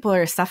lot of people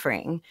are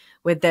suffering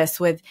with this,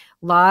 with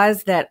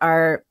laws that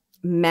are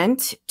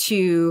meant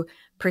to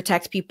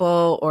protect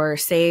people or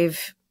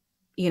save,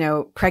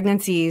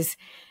 pregnancies.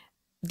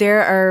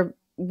 There are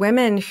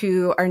women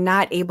who are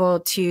not able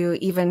to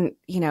even,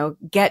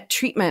 get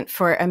treatment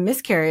for a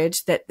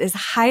miscarriage that is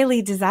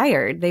highly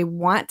desired. They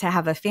want to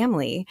have a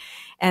family,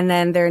 and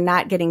then they're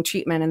not getting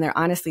treatment, and they're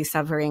honestly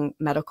suffering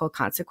medical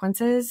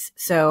consequences.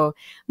 So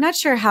I'm not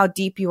sure how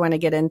deep you want to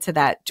get into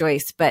that,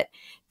 Joyce, but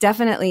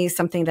definitely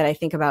something that I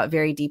think about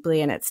very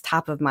deeply, and it's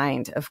top of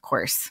mind, of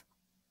course.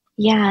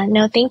 Yeah,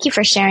 no, thank you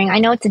for sharing. I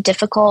know it's a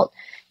difficult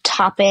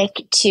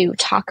topic to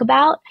talk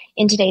about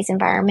in today's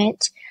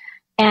environment.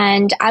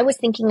 And I was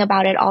thinking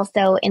about it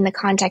also in the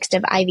context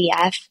of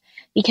IVF,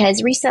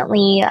 because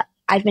recently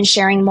I've been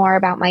sharing more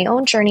about my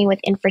own journey with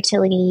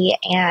infertility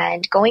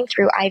and going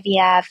through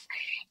IVF.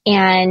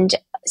 And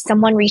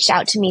someone reached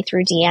out to me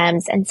through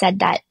DMs and said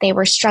that they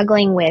were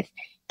struggling with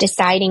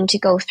deciding to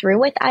go through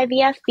with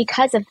IVF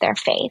because of their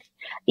faith,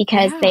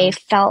 because they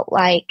felt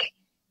like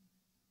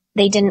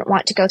they didn't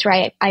want to go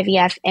through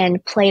IVF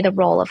and play the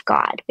role of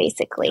God,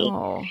 basically.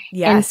 Oh,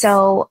 yes. And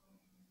so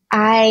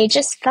I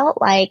just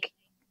felt like,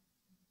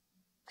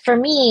 for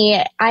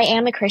me, I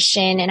am a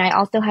Christian and I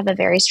also have a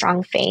very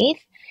strong faith.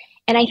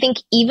 And I think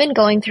even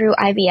going through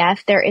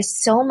IVF, there is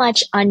so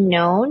much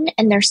unknown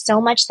and there's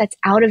so much that's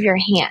out of your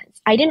hands.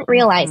 I didn't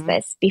realize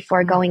this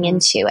before going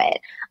into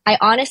it. I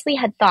honestly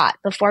had thought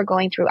before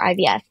going through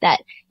IVF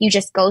that you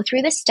just go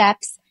through the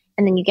steps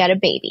and then you get a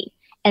baby.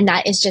 And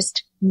that is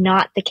just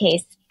not the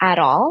case at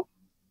all.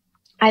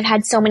 I've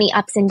had so many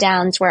ups and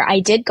downs where I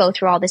did go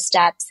through all the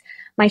steps.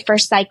 My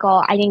first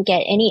cycle, I didn't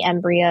get any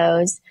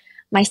embryos.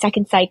 My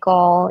second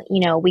cycle,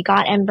 we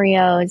got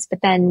embryos, but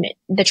then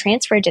the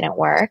transfer didn't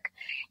work.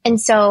 And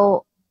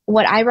so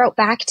what I wrote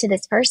back to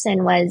this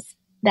person was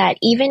that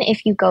even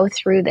if you go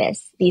through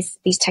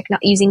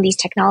using these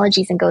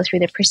technologies and go through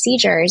the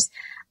procedures,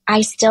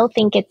 I still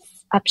think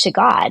it's up to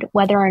God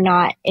whether or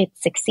not it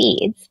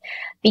succeeds,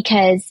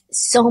 because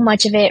so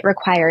much of it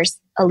requires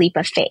a leap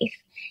of faith.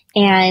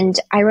 And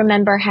I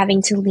remember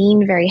having to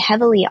lean very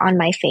heavily on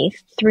my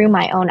faith through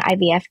my own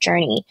IVF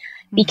journey,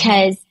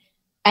 because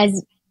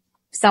as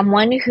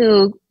someone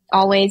who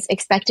always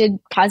expected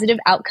positive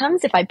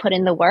outcomes if I put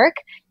in the work,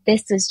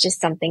 this was just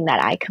something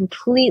that I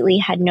completely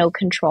had no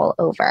control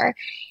over.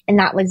 And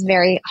that was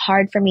very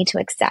hard for me to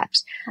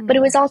accept. But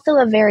it was also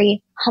a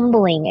very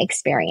humbling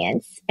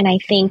experience. And I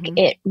think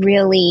it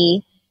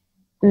really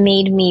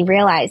made me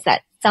realize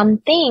that some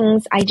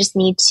things I just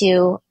need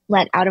to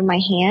let out of my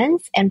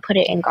hands and put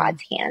it in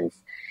God's hands.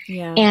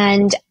 Yeah.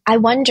 And I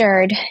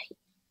wondered,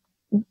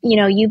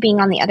 you being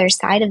on the other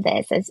side of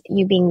this, as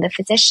you being the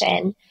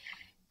physician,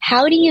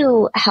 how do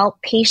you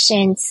help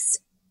patients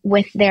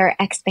with their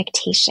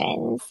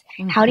expectations?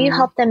 How do you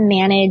help them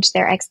manage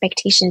their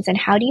expectations? And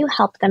how do you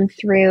help them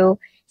through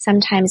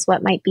sometimes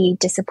what might be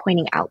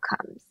disappointing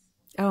outcomes?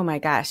 Oh my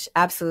gosh,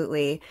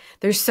 absolutely.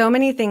 There's so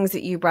many things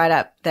that you brought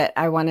up that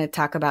I want to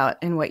talk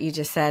about in what you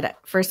just said.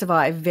 First of all,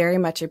 I very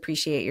much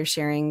appreciate your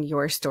sharing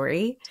your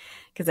story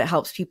because it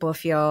helps people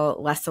feel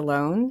less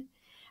alone.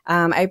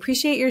 I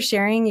appreciate your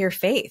sharing your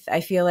faith.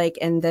 I feel like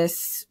in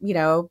this,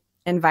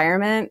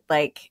 environment,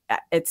 like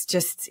it's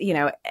just,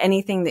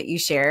 anything that you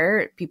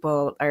share,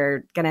 people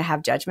are going to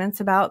have judgments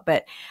about.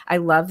 But I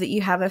love that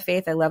you have a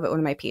faith. I love it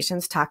when my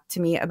patients talk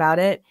to me about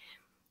it.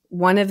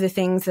 One of the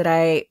things that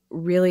I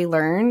really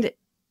learned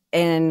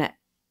in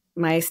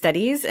my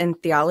studies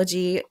and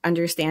theology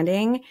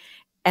understanding,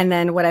 and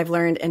then what I've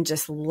learned in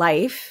just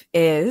life,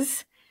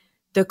 is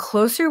the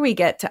closer we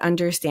get to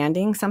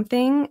understanding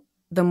something,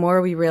 the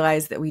more we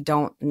realize that we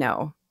don't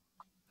know.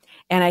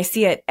 And I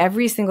see it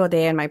every single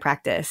day in my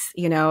practice.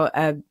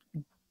 A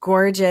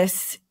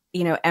gorgeous,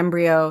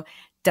 embryo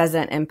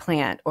doesn't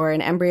implant, or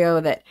an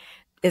embryo that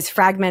is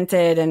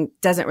fragmented and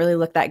doesn't really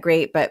look that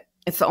great, but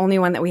it's the only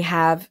one that we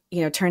have,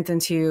 turns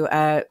into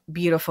a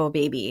beautiful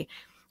baby.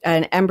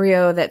 An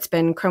embryo that's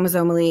been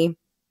chromosomally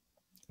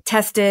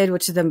tested,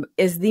 which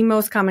is the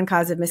most common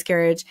cause of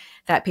miscarriage,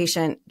 that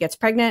patient gets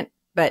pregnant,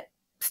 but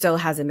still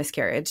has a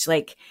miscarriage.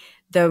 Like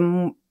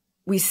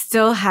we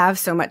still have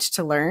so much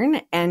to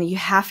learn, and you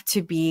have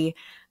to be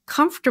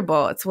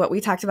comfortable. It's what we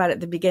talked about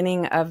at the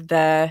beginning of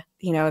the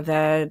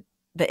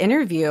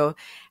interview,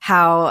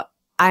 how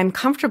I'm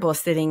comfortable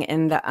sitting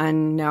in the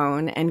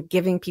unknown and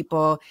giving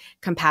people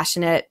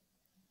compassionate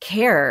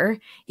care,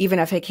 even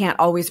if I can't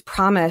always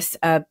promise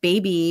a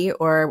baby,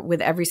 or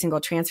with every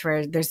single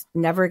transfer, there's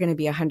never going to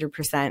be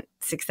 100%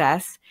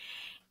 success.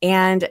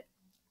 And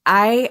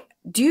I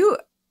do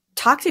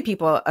talk to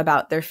people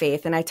about their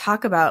faith. And I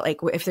talk about, like,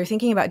 if they're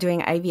thinking about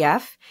doing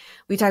IVF,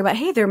 we talk about,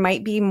 hey, there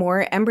might be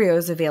more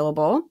embryos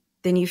available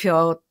than you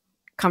feel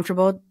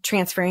comfortable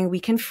transferring. We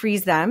can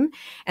freeze them.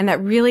 And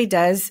that really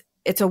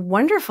it's a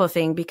wonderful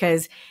thing,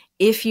 because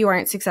if you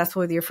aren't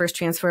successful with your first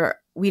transfer,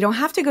 we don't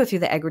have to go through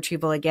the egg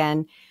retrieval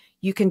again.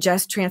 You can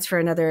just transfer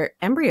another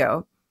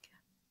embryo.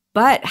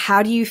 But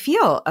how do you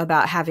feel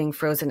about having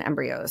frozen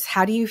embryos?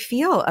 How do you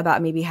feel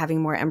about maybe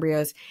having more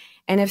embryos?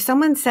 And if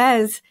someone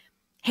says,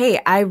 hey,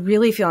 I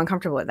really feel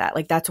uncomfortable with that,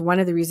 like that's one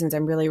of the reasons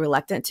I'm really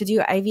reluctant to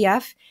do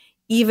IVF,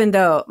 even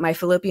though my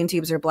fallopian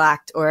tubes are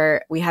blocked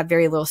or we have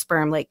very little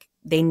sperm, like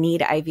they need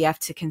IVF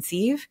to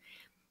conceive,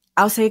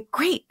 I'll say,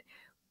 great,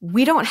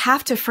 we don't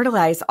have to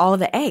fertilize all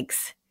the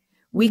eggs.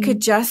 We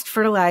could just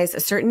fertilize a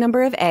certain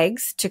number of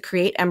eggs to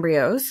create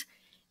embryos.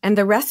 And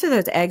the rest of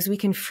those eggs we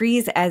can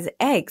freeze as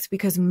eggs,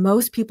 because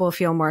most people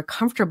feel more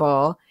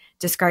comfortable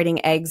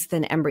discarding eggs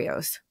than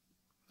embryos.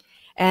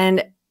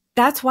 And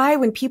that's why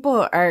when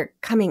people are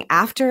coming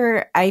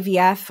after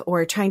IVF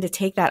or trying to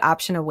take that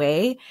option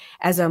away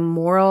as a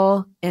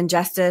moral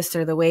injustice,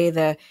 or the way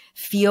the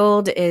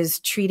field is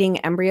treating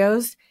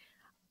embryos,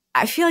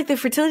 I feel like the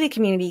fertility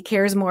community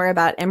cares more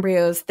about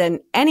embryos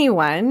than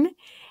anyone.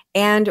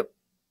 And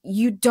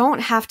you don't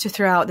have to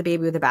throw out the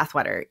baby with the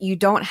bathwater. You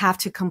don't have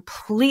to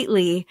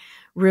completely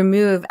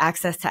remove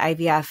access to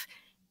IVF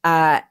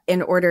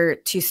in order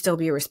to still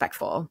be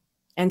respectful.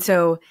 And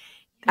so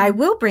I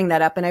will bring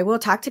that up, and I will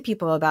talk to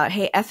people about,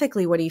 hey,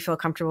 ethically, what do you feel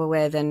comfortable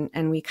with?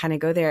 And we kind of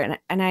go there.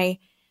 And I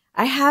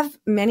have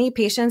many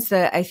patients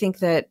that I think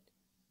that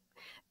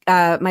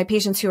my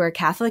patients who are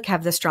Catholic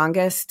have the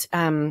strongest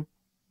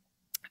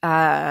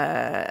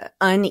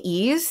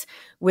unease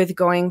with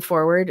going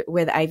forward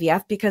with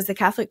IVF, because the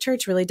Catholic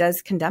Church really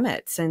does condemn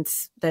it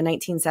since the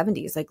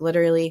 1970s. Like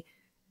literally,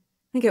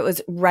 I think it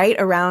was right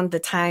around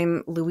the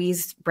time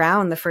Louise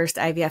Brown, the first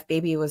IVF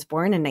baby, was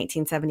born in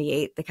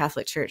 1978. The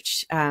Catholic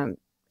Church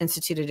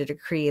instituted a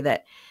decree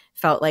that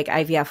felt like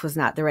IVF was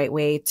not the right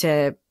way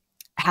to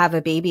have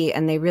a baby,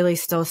 and they really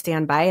still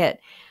stand by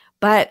it.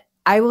 But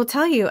I will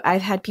tell you,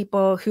 I've had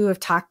people who have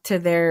talked to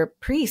their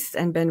priests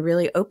and been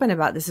really open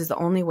about, this is the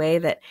only way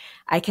that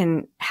I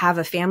can have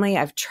a family.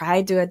 I've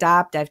tried to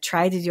adopt. I've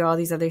tried to do all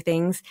these other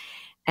things.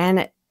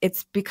 And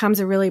it becomes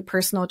a really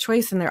personal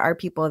choice. And there are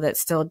people that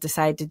still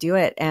decide to do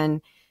it.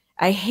 And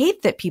I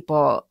hate that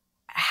people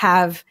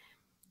have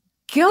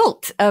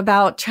guilt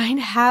about trying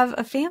to have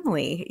a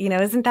family.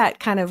 Isn't that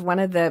kind of one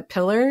of the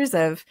pillars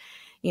of,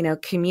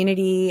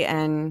 community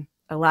and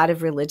a lot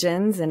of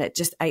religions? And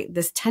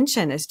this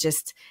tension is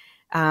just,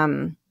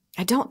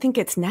 I don't think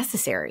it's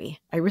necessary.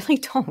 I really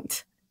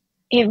don't.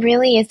 It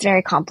really is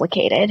very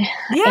complicated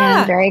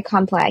and very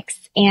complex.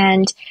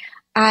 And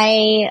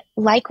I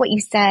like what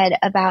you said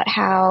about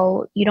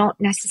how you don't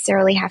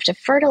necessarily have to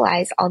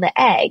fertilize all the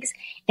eggs.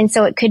 And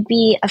so it could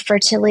be a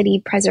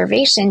fertility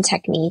preservation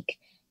technique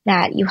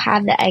that you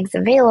have the eggs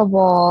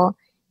available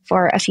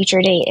for a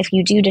future date if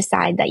you do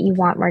decide that you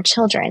want more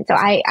children. So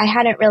I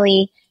hadn't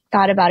really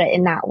thought about it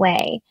in that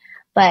way.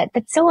 But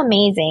that's so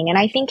amazing. And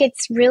I think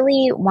it's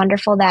really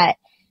wonderful that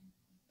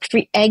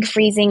egg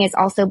freezing is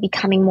also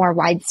becoming more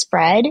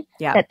widespread,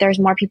 that there's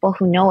more people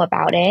who know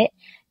about it,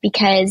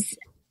 because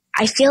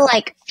I feel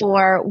like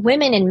for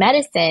women in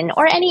medicine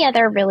or any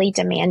other really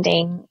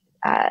demanding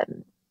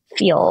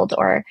field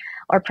or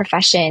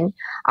profession,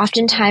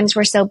 oftentimes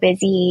we're so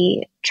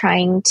busy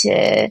trying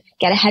to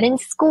get ahead in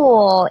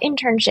school,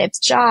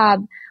 internships,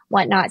 job,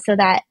 whatnot, so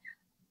that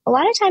a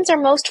lot of times our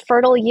most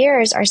fertile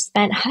years are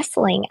spent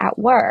hustling at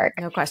work.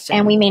 No question.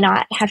 And we may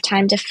not have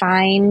time to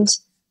find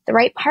the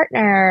right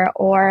partner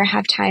or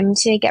have time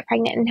to get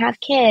pregnant and have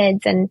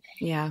kids. And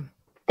yeah,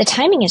 the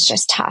timing is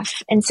just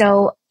tough. And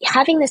so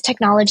having this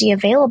technology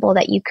available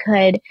that you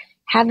could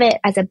have it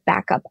as a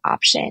backup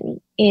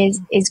option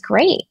is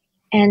great.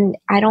 And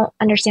I don't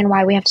understand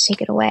why we have to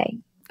take it away.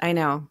 I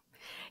know.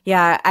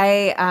 Yeah.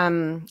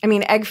 I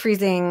mean, egg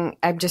freezing,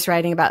 I'm just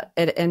writing about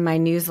it in my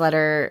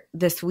newsletter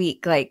this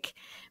week. Like,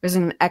 there's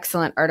an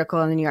excellent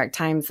article in the New York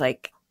Times.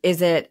 Like,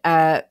 is it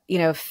a,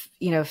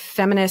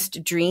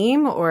 feminist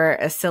dream or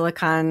a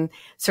Silicon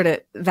sort of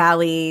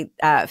Valley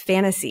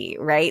fantasy,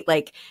 right?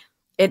 Like,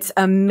 it's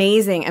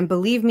amazing. And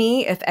believe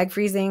me, if egg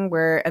freezing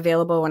were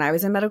available when I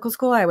was in medical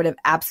school, I would have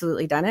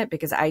absolutely done it,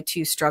 because I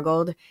too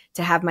struggled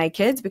to have my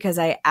kids, because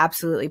I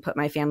absolutely put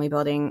my family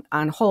building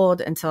on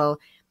hold until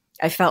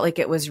I felt like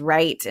it was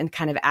right and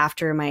kind of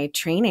after my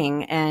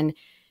training. And,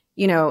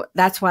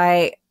 that's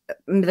why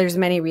there's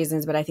many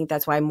reasons, but I think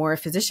that's why more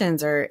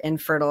physicians are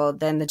infertile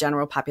than the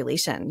general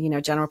population.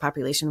 General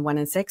population 1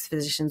 in 6,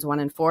 physicians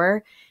 1 in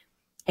 4.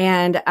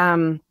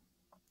 And,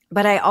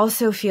 but I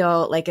also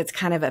feel like it's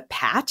kind of a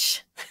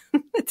patch.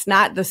 It's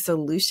not the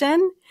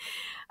solution.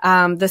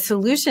 The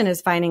solution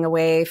is finding a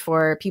way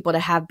for people to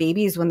have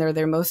babies when they're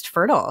their most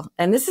fertile.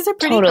 And this is a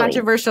pretty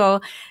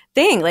controversial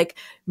thing. Like,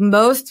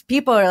 most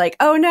people are like,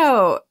 oh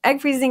no,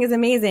 egg freezing is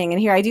amazing. And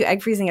here I do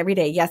egg freezing every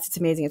day. Yes, it's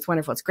amazing. It's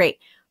wonderful. It's great.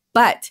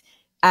 But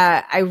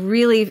I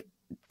really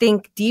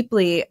think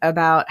deeply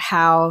about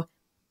how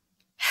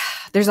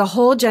there's a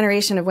whole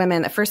generation of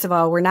women that, first of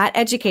all, were not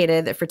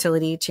educated that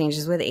fertility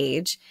changes with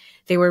age.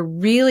 They were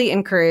really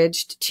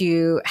encouraged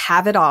to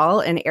have it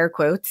all, in air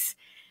quotes.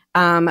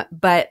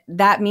 But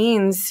that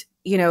means,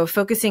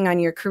 focusing on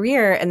your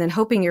career and then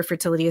hoping your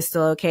fertility is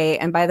still okay.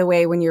 And by the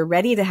way, when you're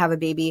ready to have a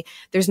baby,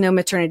 there's no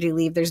maternity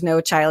leave, there's no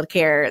child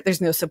care,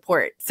 there's no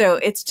support. So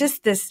it's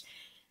just this,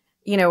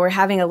 we're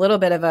having a little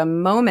bit of a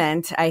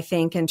moment, I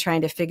think, in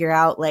trying to figure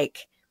out,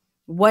 like,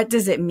 what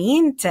does it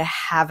mean to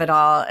have it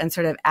all and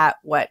sort of at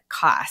what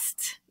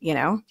cost,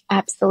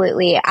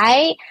 Absolutely.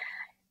 I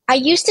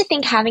used to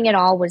think having it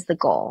all was the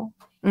goal.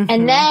 Mm-hmm.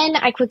 And then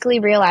I quickly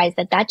realized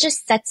that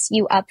just sets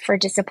you up for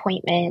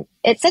disappointment.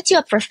 It sets you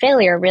up for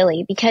failure,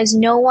 really, because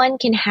no one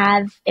can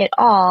have it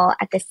all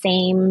at the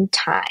same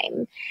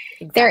time.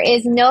 Exactly. There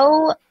is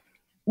no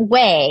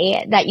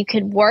way that you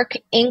could work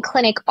in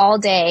clinic all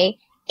day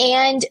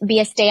and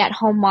be a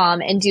stay-at-home mom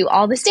and do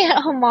all the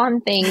stay-at-home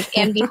mom things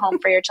and be home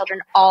for your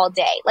children all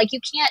day. Like, you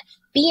can't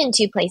be in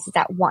two places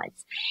at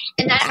once.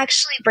 And that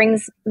actually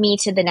brings me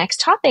to the next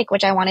topic,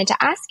 which I wanted to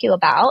ask you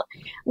about,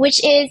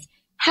 which is,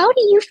 how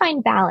do you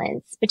find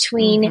balance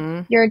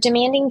between your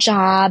demanding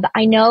job?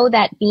 I know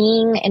that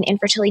being an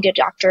infertility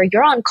doctor,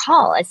 you're on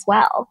call as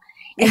well.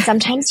 And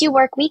sometimes you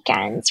work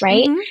weekends,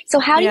 right? Mm-hmm. So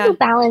how do you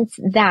balance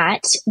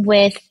that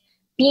with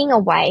being a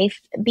wife,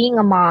 being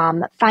a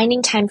mom,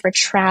 finding time for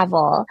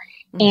travel,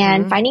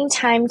 and finding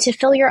time to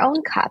fill your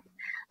own cup?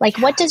 Like,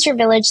 what does your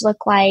village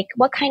look like?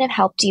 What kind of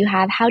help do you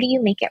have? How do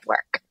you make it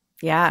work?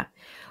 Yeah.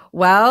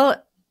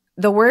 Well,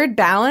 the word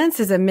balance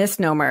is a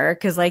misnomer,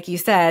 because like you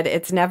said,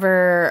 it's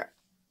never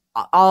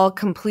all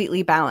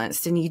completely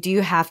balanced. And you do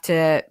have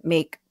to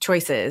make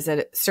choices.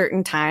 At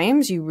certain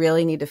times, you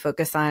really need to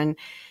focus on,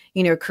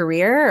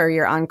 career, or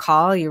you're on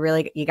call.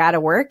 You got to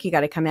work, you got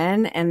to come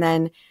in. And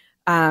then,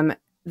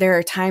 there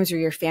are times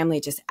where your family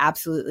just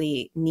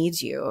absolutely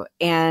needs you.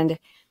 And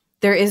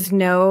there is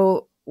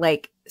no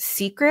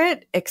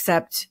secret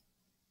except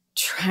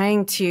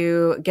trying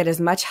to get as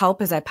much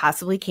help as I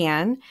possibly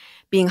can,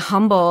 being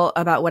humble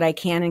about what I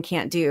can and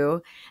can't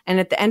do. And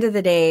at the end of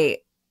the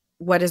day,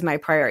 what is my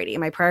priority?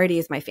 My priority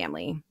is my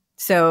family.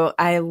 So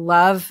I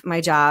love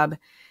my job.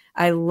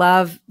 I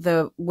love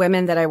the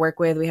women that I work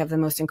with. We have the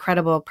most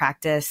incredible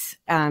practice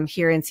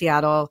here in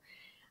Seattle.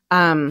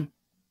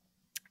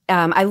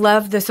 I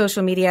love the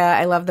social media.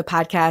 I love the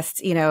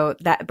podcast,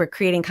 that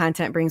creating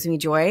content brings me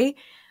joy.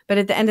 But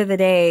at the end of the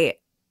day,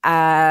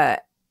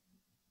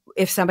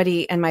 if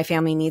somebody in my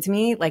family needs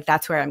me,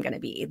 that's where I'm going to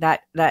be.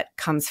 That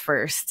comes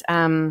first.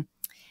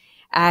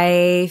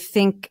 I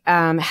think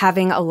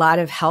having a lot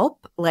of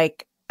help,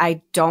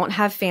 I don't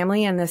have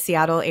family in the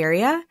Seattle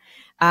area.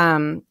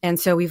 And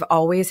so we've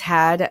always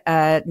had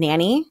a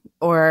nanny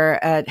or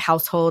a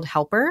household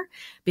helper,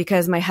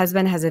 because my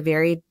husband has a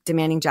very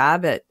demanding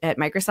job at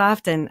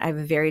Microsoft, and I have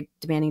a very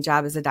demanding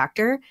job as a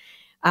doctor.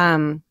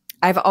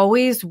 I've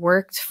always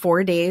worked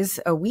 4 days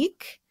a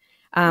week.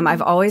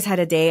 I've always had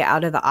a day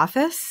out of the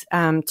office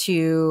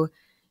to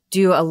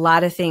do a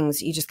lot of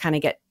things you just kind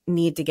of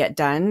need to get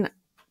done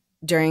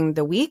during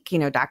the week,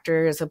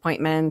 doctor's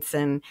appointments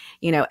and,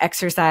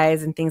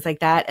 exercise and things like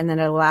that. And then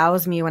it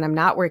allows me, when I'm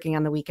not working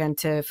on the weekend,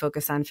 to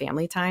focus on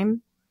family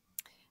time.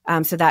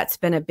 So that's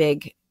been a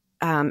big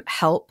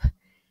help.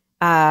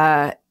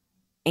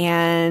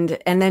 and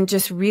then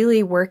just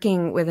really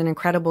working with an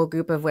incredible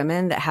group of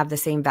women that have the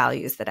same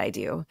values that I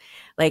do.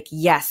 Like,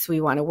 yes,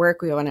 we want to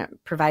work, we want to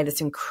provide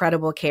this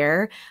incredible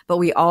care, but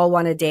we all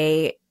want a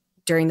day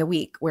during the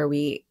week where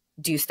we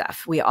do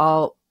stuff. We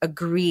all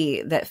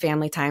agree that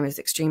family time is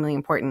extremely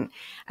important.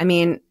 I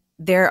mean,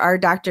 there are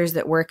doctors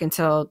that work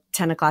until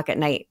 10 o'clock at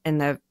night in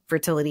the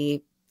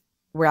fertility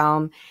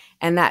realm,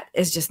 and that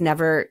has just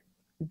never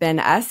been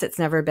us. It's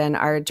never been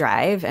our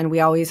drive. And we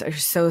always are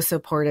so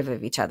supportive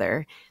of each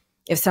other.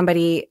 If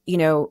somebody,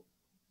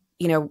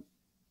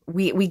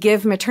 we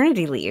give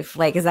maternity leave.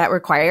 Like, is that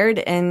required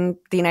in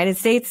the United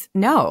States?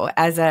 No.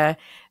 As a,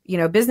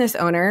 business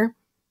owner,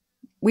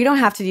 we don't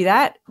have to do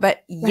that.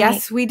 But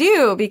yes, we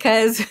do,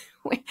 because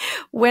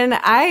when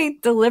I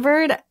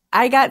delivered,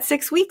 I got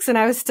 6 weeks and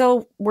I was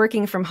still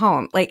working from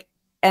home. Like,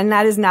 and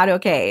that is not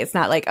okay. It's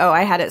not like, oh,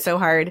 I had it so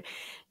hard.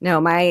 No,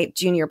 my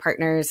junior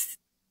partners,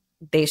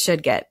 they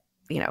should get,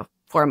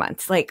 4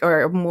 months,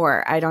 or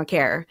more. I don't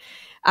care.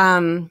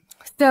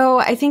 So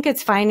I think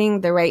it's finding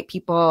the right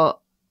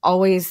people,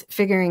 always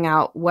figuring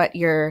out what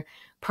your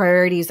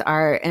priorities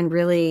are and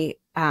really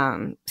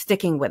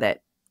sticking with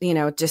it.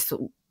 Just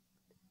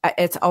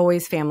it's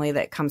always family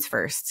that comes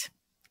first,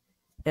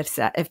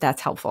 if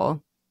that's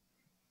helpful.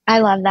 I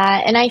love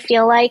that. And I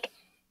feel like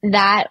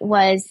that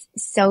was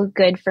so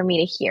good for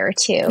me to hear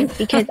too,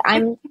 because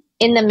I'm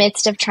in the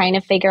midst of trying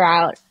to figure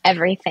out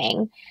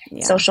everything,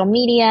 social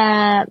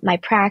media, my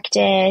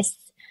practice,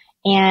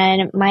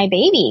 and my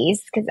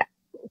babies, because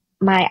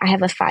I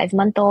have a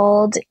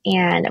 5-month-old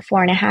and a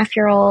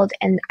 4.5-year-old,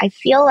 and I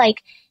feel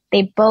like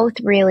they both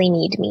really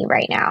need me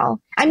right now.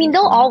 I mean,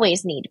 they'll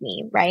always need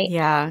me, right?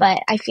 Yeah.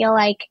 But I feel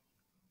like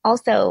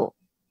also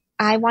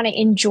I want to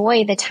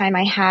enjoy the time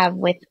I have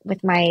with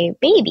my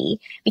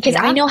baby, because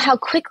I know how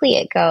quickly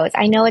it goes.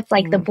 I know it's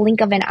like the blink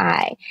of an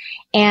eye.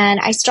 And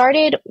I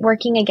started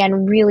working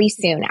again really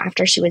soon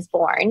after she was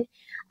born.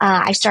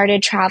 I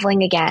started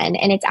traveling again,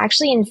 and it's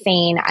actually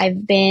insane.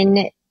 I've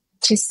been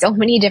to so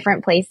many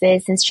different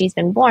places since she's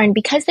been born,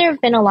 because there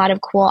have been a lot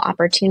of cool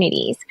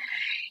opportunities.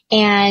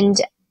 And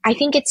I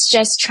think it's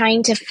just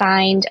trying to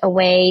find a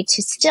way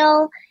to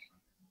still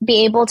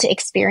be able to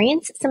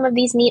experience some of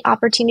these neat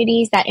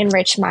opportunities that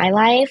enrich my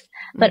life,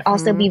 but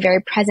also be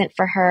very present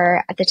for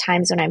her at the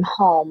times when I'm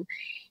home.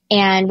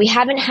 And we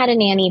haven't had a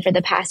nanny for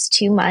the past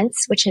 2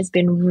 months, which has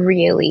been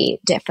really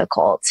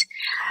difficult.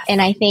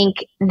 And I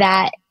think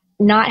that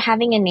not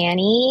having a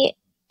nanny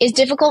is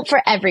difficult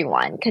for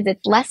everyone, because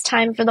it's less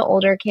time for the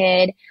older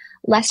kid,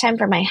 less time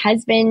for my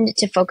husband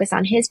to focus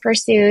on his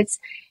pursuits,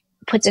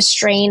 puts a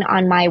strain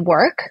on my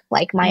work,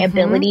 like my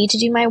ability to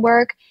do my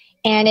work.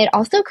 And it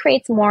also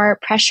creates more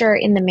pressure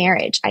in the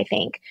marriage, I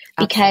think,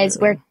 because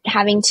we're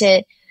having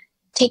to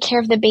take care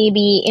of the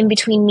baby in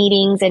between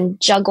meetings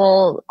and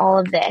juggle all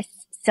of this.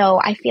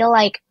 So I feel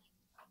like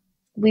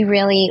we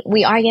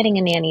are getting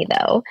a nanny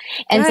though.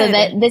 And so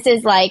that this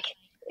is like,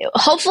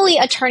 hopefully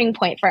a turning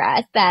point for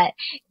us, that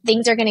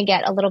things are going to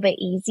get a little bit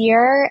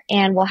easier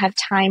and we'll have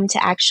time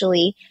to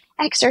actually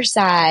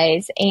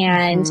exercise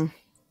and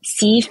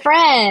see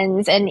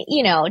friends and,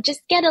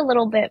 just get a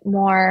little bit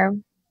more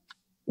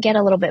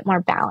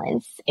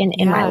balance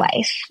in my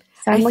life.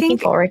 So I'm looking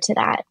forward to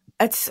that.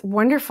 It's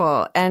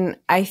wonderful. And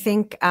I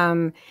think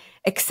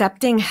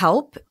accepting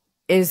help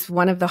is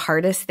one of the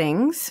hardest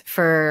things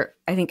for,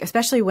 I think,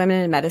 especially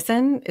women in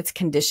medicine. It's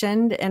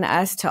conditioned in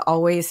us to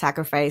always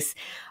sacrifice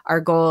our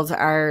goals,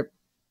 our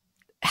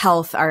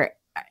health, our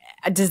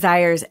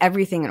desires,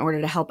 everything in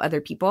order to help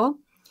other people,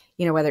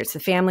 whether it's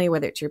the family,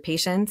 whether it's your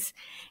patients.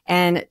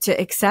 And to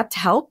accept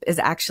help is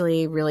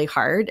actually really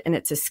hard, and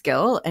it's a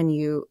skill, and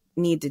you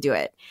need to do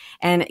it.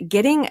 And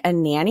getting a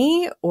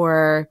nanny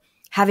or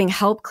having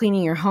help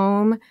cleaning your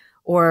home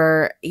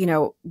or,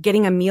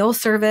 getting a meal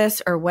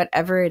service or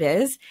whatever it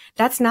is,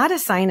 that's not a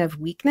sign of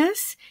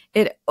weakness.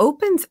 It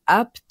opens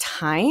up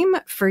time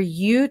for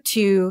you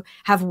to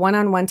have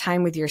one-on-one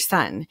time with your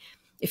son.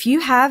 If you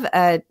have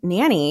a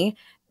nanny,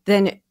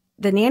 then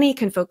the nanny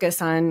can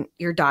focus on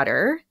your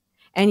daughter,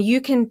 and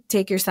you can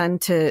take your son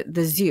to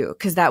the zoo,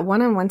 because that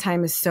one-on-one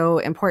time is so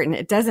important.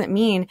 It doesn't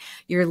mean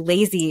you're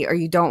lazy or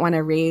you don't want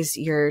to raise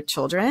your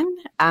children.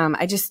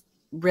 I just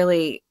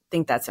really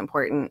think that's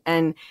important.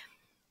 And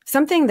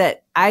something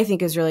that I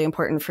think is really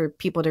important for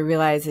people to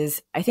realize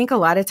is, I think a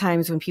lot of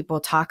times when people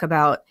talk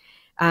about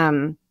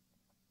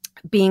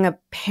being a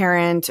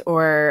parent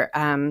or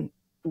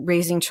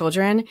raising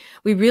children,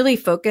 we really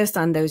focus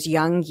on those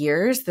young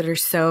years that are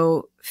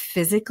so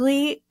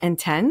physically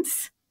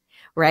intense.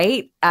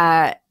 Right.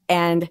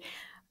 And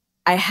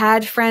I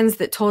had friends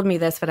that told me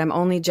this, but I'm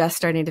only just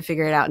starting to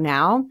figure it out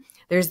now.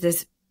 There's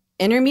this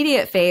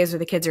intermediate phase where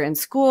the kids are in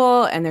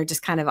school and they're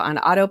just kind of on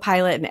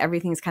autopilot and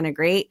everything's kind of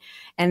great.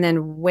 And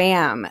then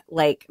wham,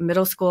 like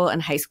middle school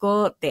and high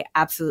school, they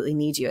absolutely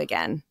need you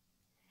again.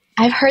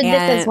 I've heard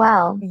this as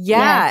well.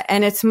 Yeah. Yes.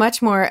 And it's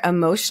much more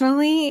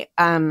emotionally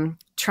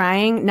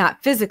trying,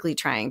 not physically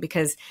trying,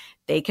 because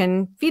they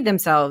can feed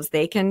themselves,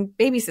 they can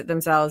babysit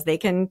themselves, they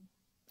can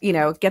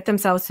get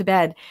themselves to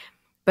bed.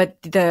 But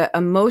the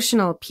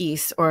emotional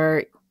piece,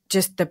 or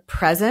just the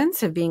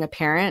presence of being a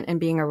parent and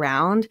being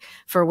around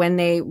for when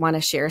they want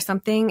to share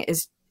something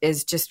is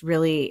just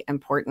really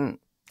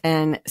important.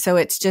 And so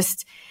it's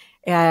just,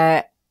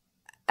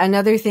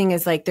 another thing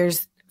is like,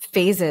 there's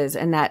phases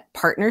in that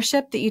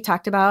partnership that you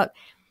talked about.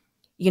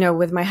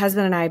 With my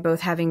husband and I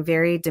both having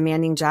very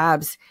demanding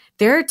jobs,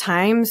 there are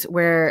times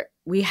where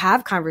we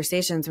have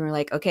conversations and we're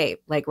like, okay,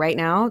 like right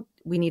now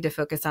we need to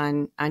focus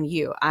on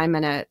you. I'm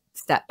going to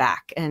step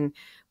back, and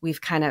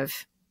we've kind of,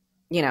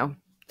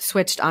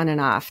 switched on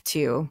and off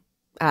to,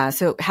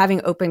 so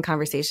having open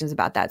conversations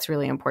about that's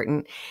really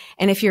important.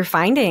 And if you're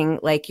finding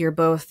like you're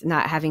both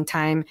not having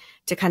time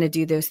to kind of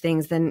do those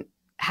things, then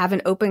have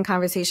an open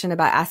conversation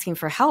about asking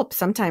for help.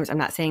 Sometimes, I'm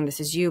not saying this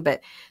is you, but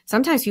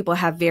sometimes people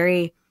have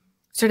very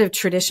sort of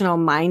traditional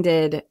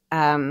minded,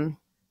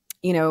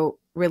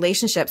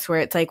 relationships where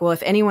it's like, well,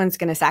 if anyone's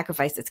going to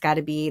sacrifice, it's got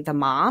to be the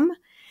mom,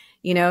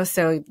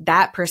 so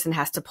that person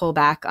has to pull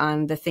back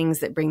on the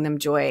things that bring them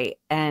joy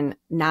and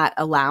not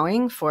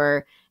allowing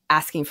for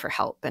asking for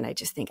help. And I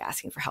just think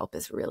asking for help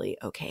is really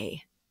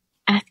okay.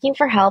 Asking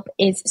for help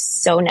is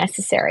so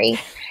necessary.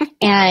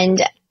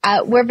 And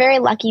we're very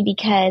lucky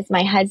because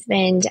my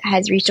husband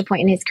has reached a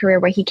point in his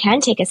career where he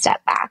can take a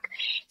step back.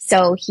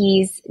 So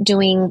he's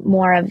doing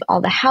more of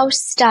all the house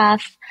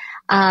stuff.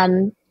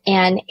 And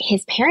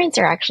his parents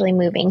are actually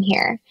moving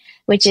here,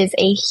 which is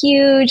a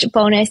huge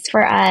bonus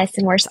for us.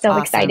 And we're so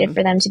excited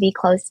for them to be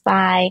close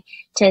by,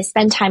 to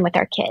spend time with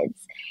our kids,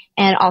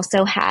 and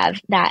also have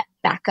that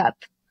backup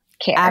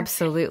care.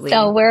 Absolutely.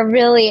 So we're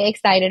really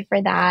excited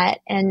for that.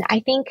 And I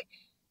think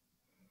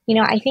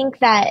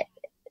that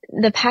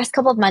the past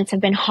couple of months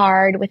have been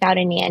hard without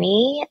a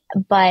nanny,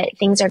 but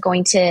things are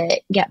going to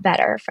get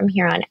better from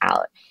here on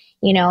out,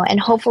 and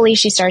hopefully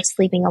she starts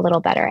sleeping a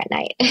little better at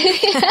night.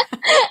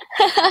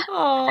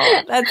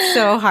 Oh, that's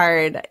so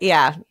hard.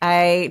 Yeah.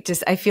 I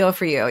feel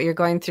for you. You're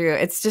going through,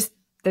 it's just,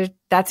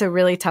 that's a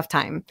really tough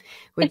time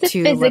with it's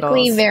two a physically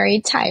littles. Very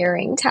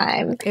tiring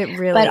time. It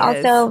really but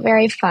is. Also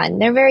very fun.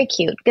 They're very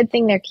cute. Good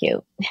thing they're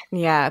cute.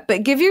 Yeah.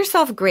 But give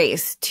yourself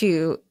grace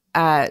too,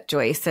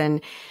 Joyce.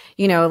 And,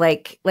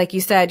 like you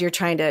said, you're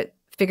trying to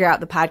figure out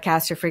the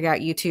podcast or figure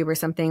out YouTube or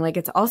something. Like,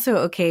 it's also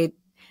okay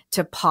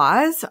to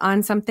pause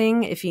on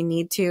something if you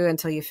need to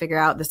until you figure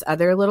out this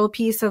other little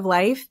piece of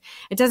life.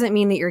 It doesn't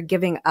mean that you're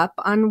giving up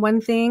on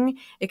one thing.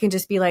 It can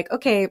just be like,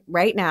 okay,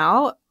 right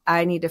now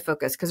I need to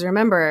focus. Because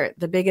remember,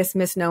 the biggest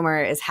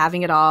misnomer is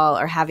having it all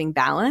or having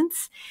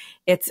balance.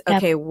 It's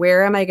okay,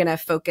 where am I going to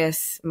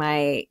focus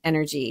my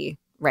energy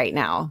right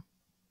now?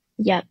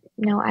 Yep.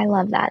 No, I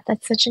love that.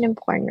 That's such an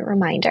important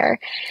reminder.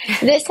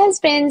 This has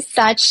been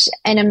such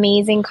an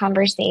amazing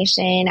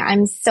conversation.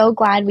 I'm so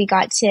glad we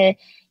got to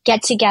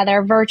get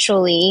together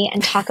virtually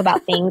and talk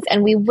about things.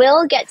 And we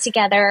will get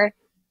together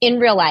in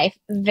real life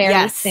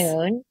very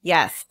soon.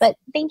 Yes. But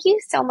thank you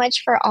so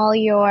much for all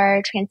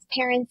your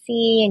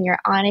transparency and your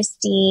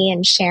honesty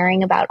and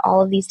sharing about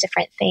all of these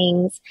different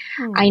things.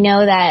 I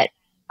know that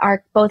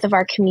both of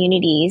our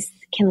communities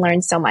can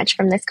learn so much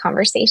from this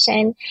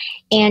conversation.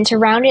 And to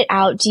round it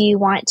out, do you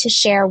want to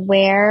share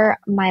where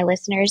my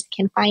listeners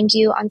can find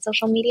you on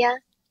social media?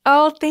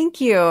 Oh,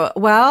 thank you.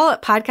 Well,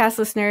 podcast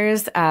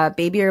listeners,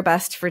 Baby or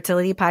Bust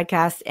Fertility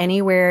Podcast,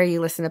 anywhere you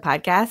listen to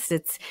podcasts,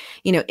 it's,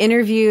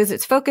 interviews,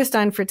 it's focused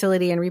on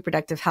fertility and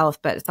reproductive health,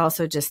 but it's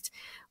also just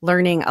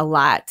learning a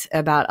lot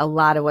about a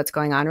lot of what's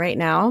going on right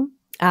now.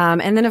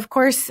 And then, of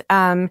course,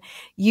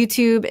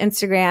 YouTube,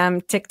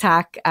 Instagram,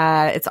 TikTok,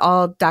 it's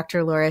all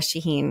Dr. Lora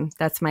Shahine.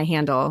 That's my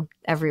handle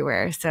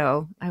everywhere.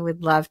 So I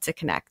would love to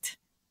connect.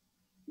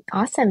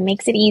 Awesome.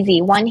 Makes it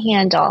easy. One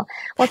handle.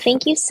 Well,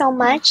 thank you so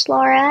much,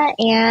 Lora.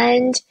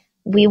 And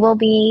we will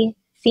be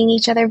seeing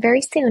each other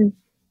very soon.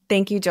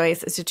 Thank you,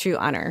 Joyce. It's a true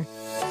honor.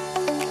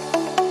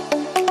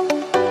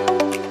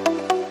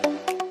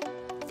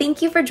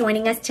 Thank you for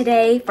joining us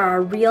today for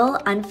our real,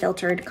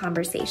 unfiltered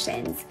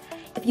conversations.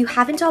 If you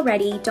haven't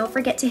already, don't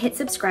forget to hit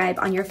subscribe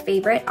on your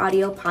favorite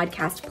audio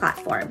podcast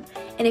platform.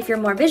 And if you're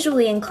more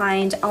visually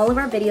inclined, all of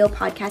our video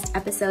podcast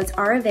episodes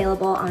are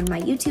available on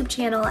my YouTube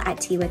channel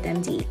at Tea with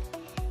MD.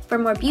 For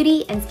more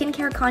beauty and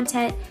skincare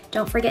content,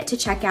 don't forget to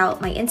check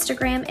out my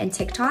Instagram and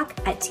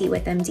TikTok at Tea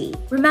with MD.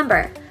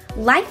 Remember,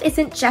 life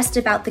isn't just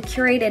about the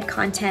curated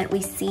content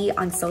we see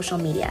on social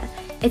media.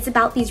 It's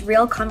about these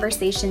real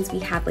conversations we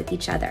have with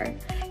each other.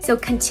 So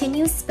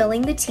continue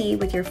spilling the tea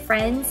with your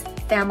friends,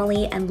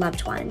 family, and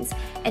loved ones.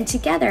 And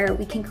together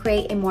we can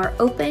create a more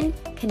open,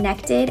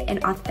 connected,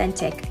 and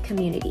authentic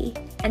community.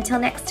 Until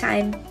next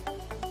time.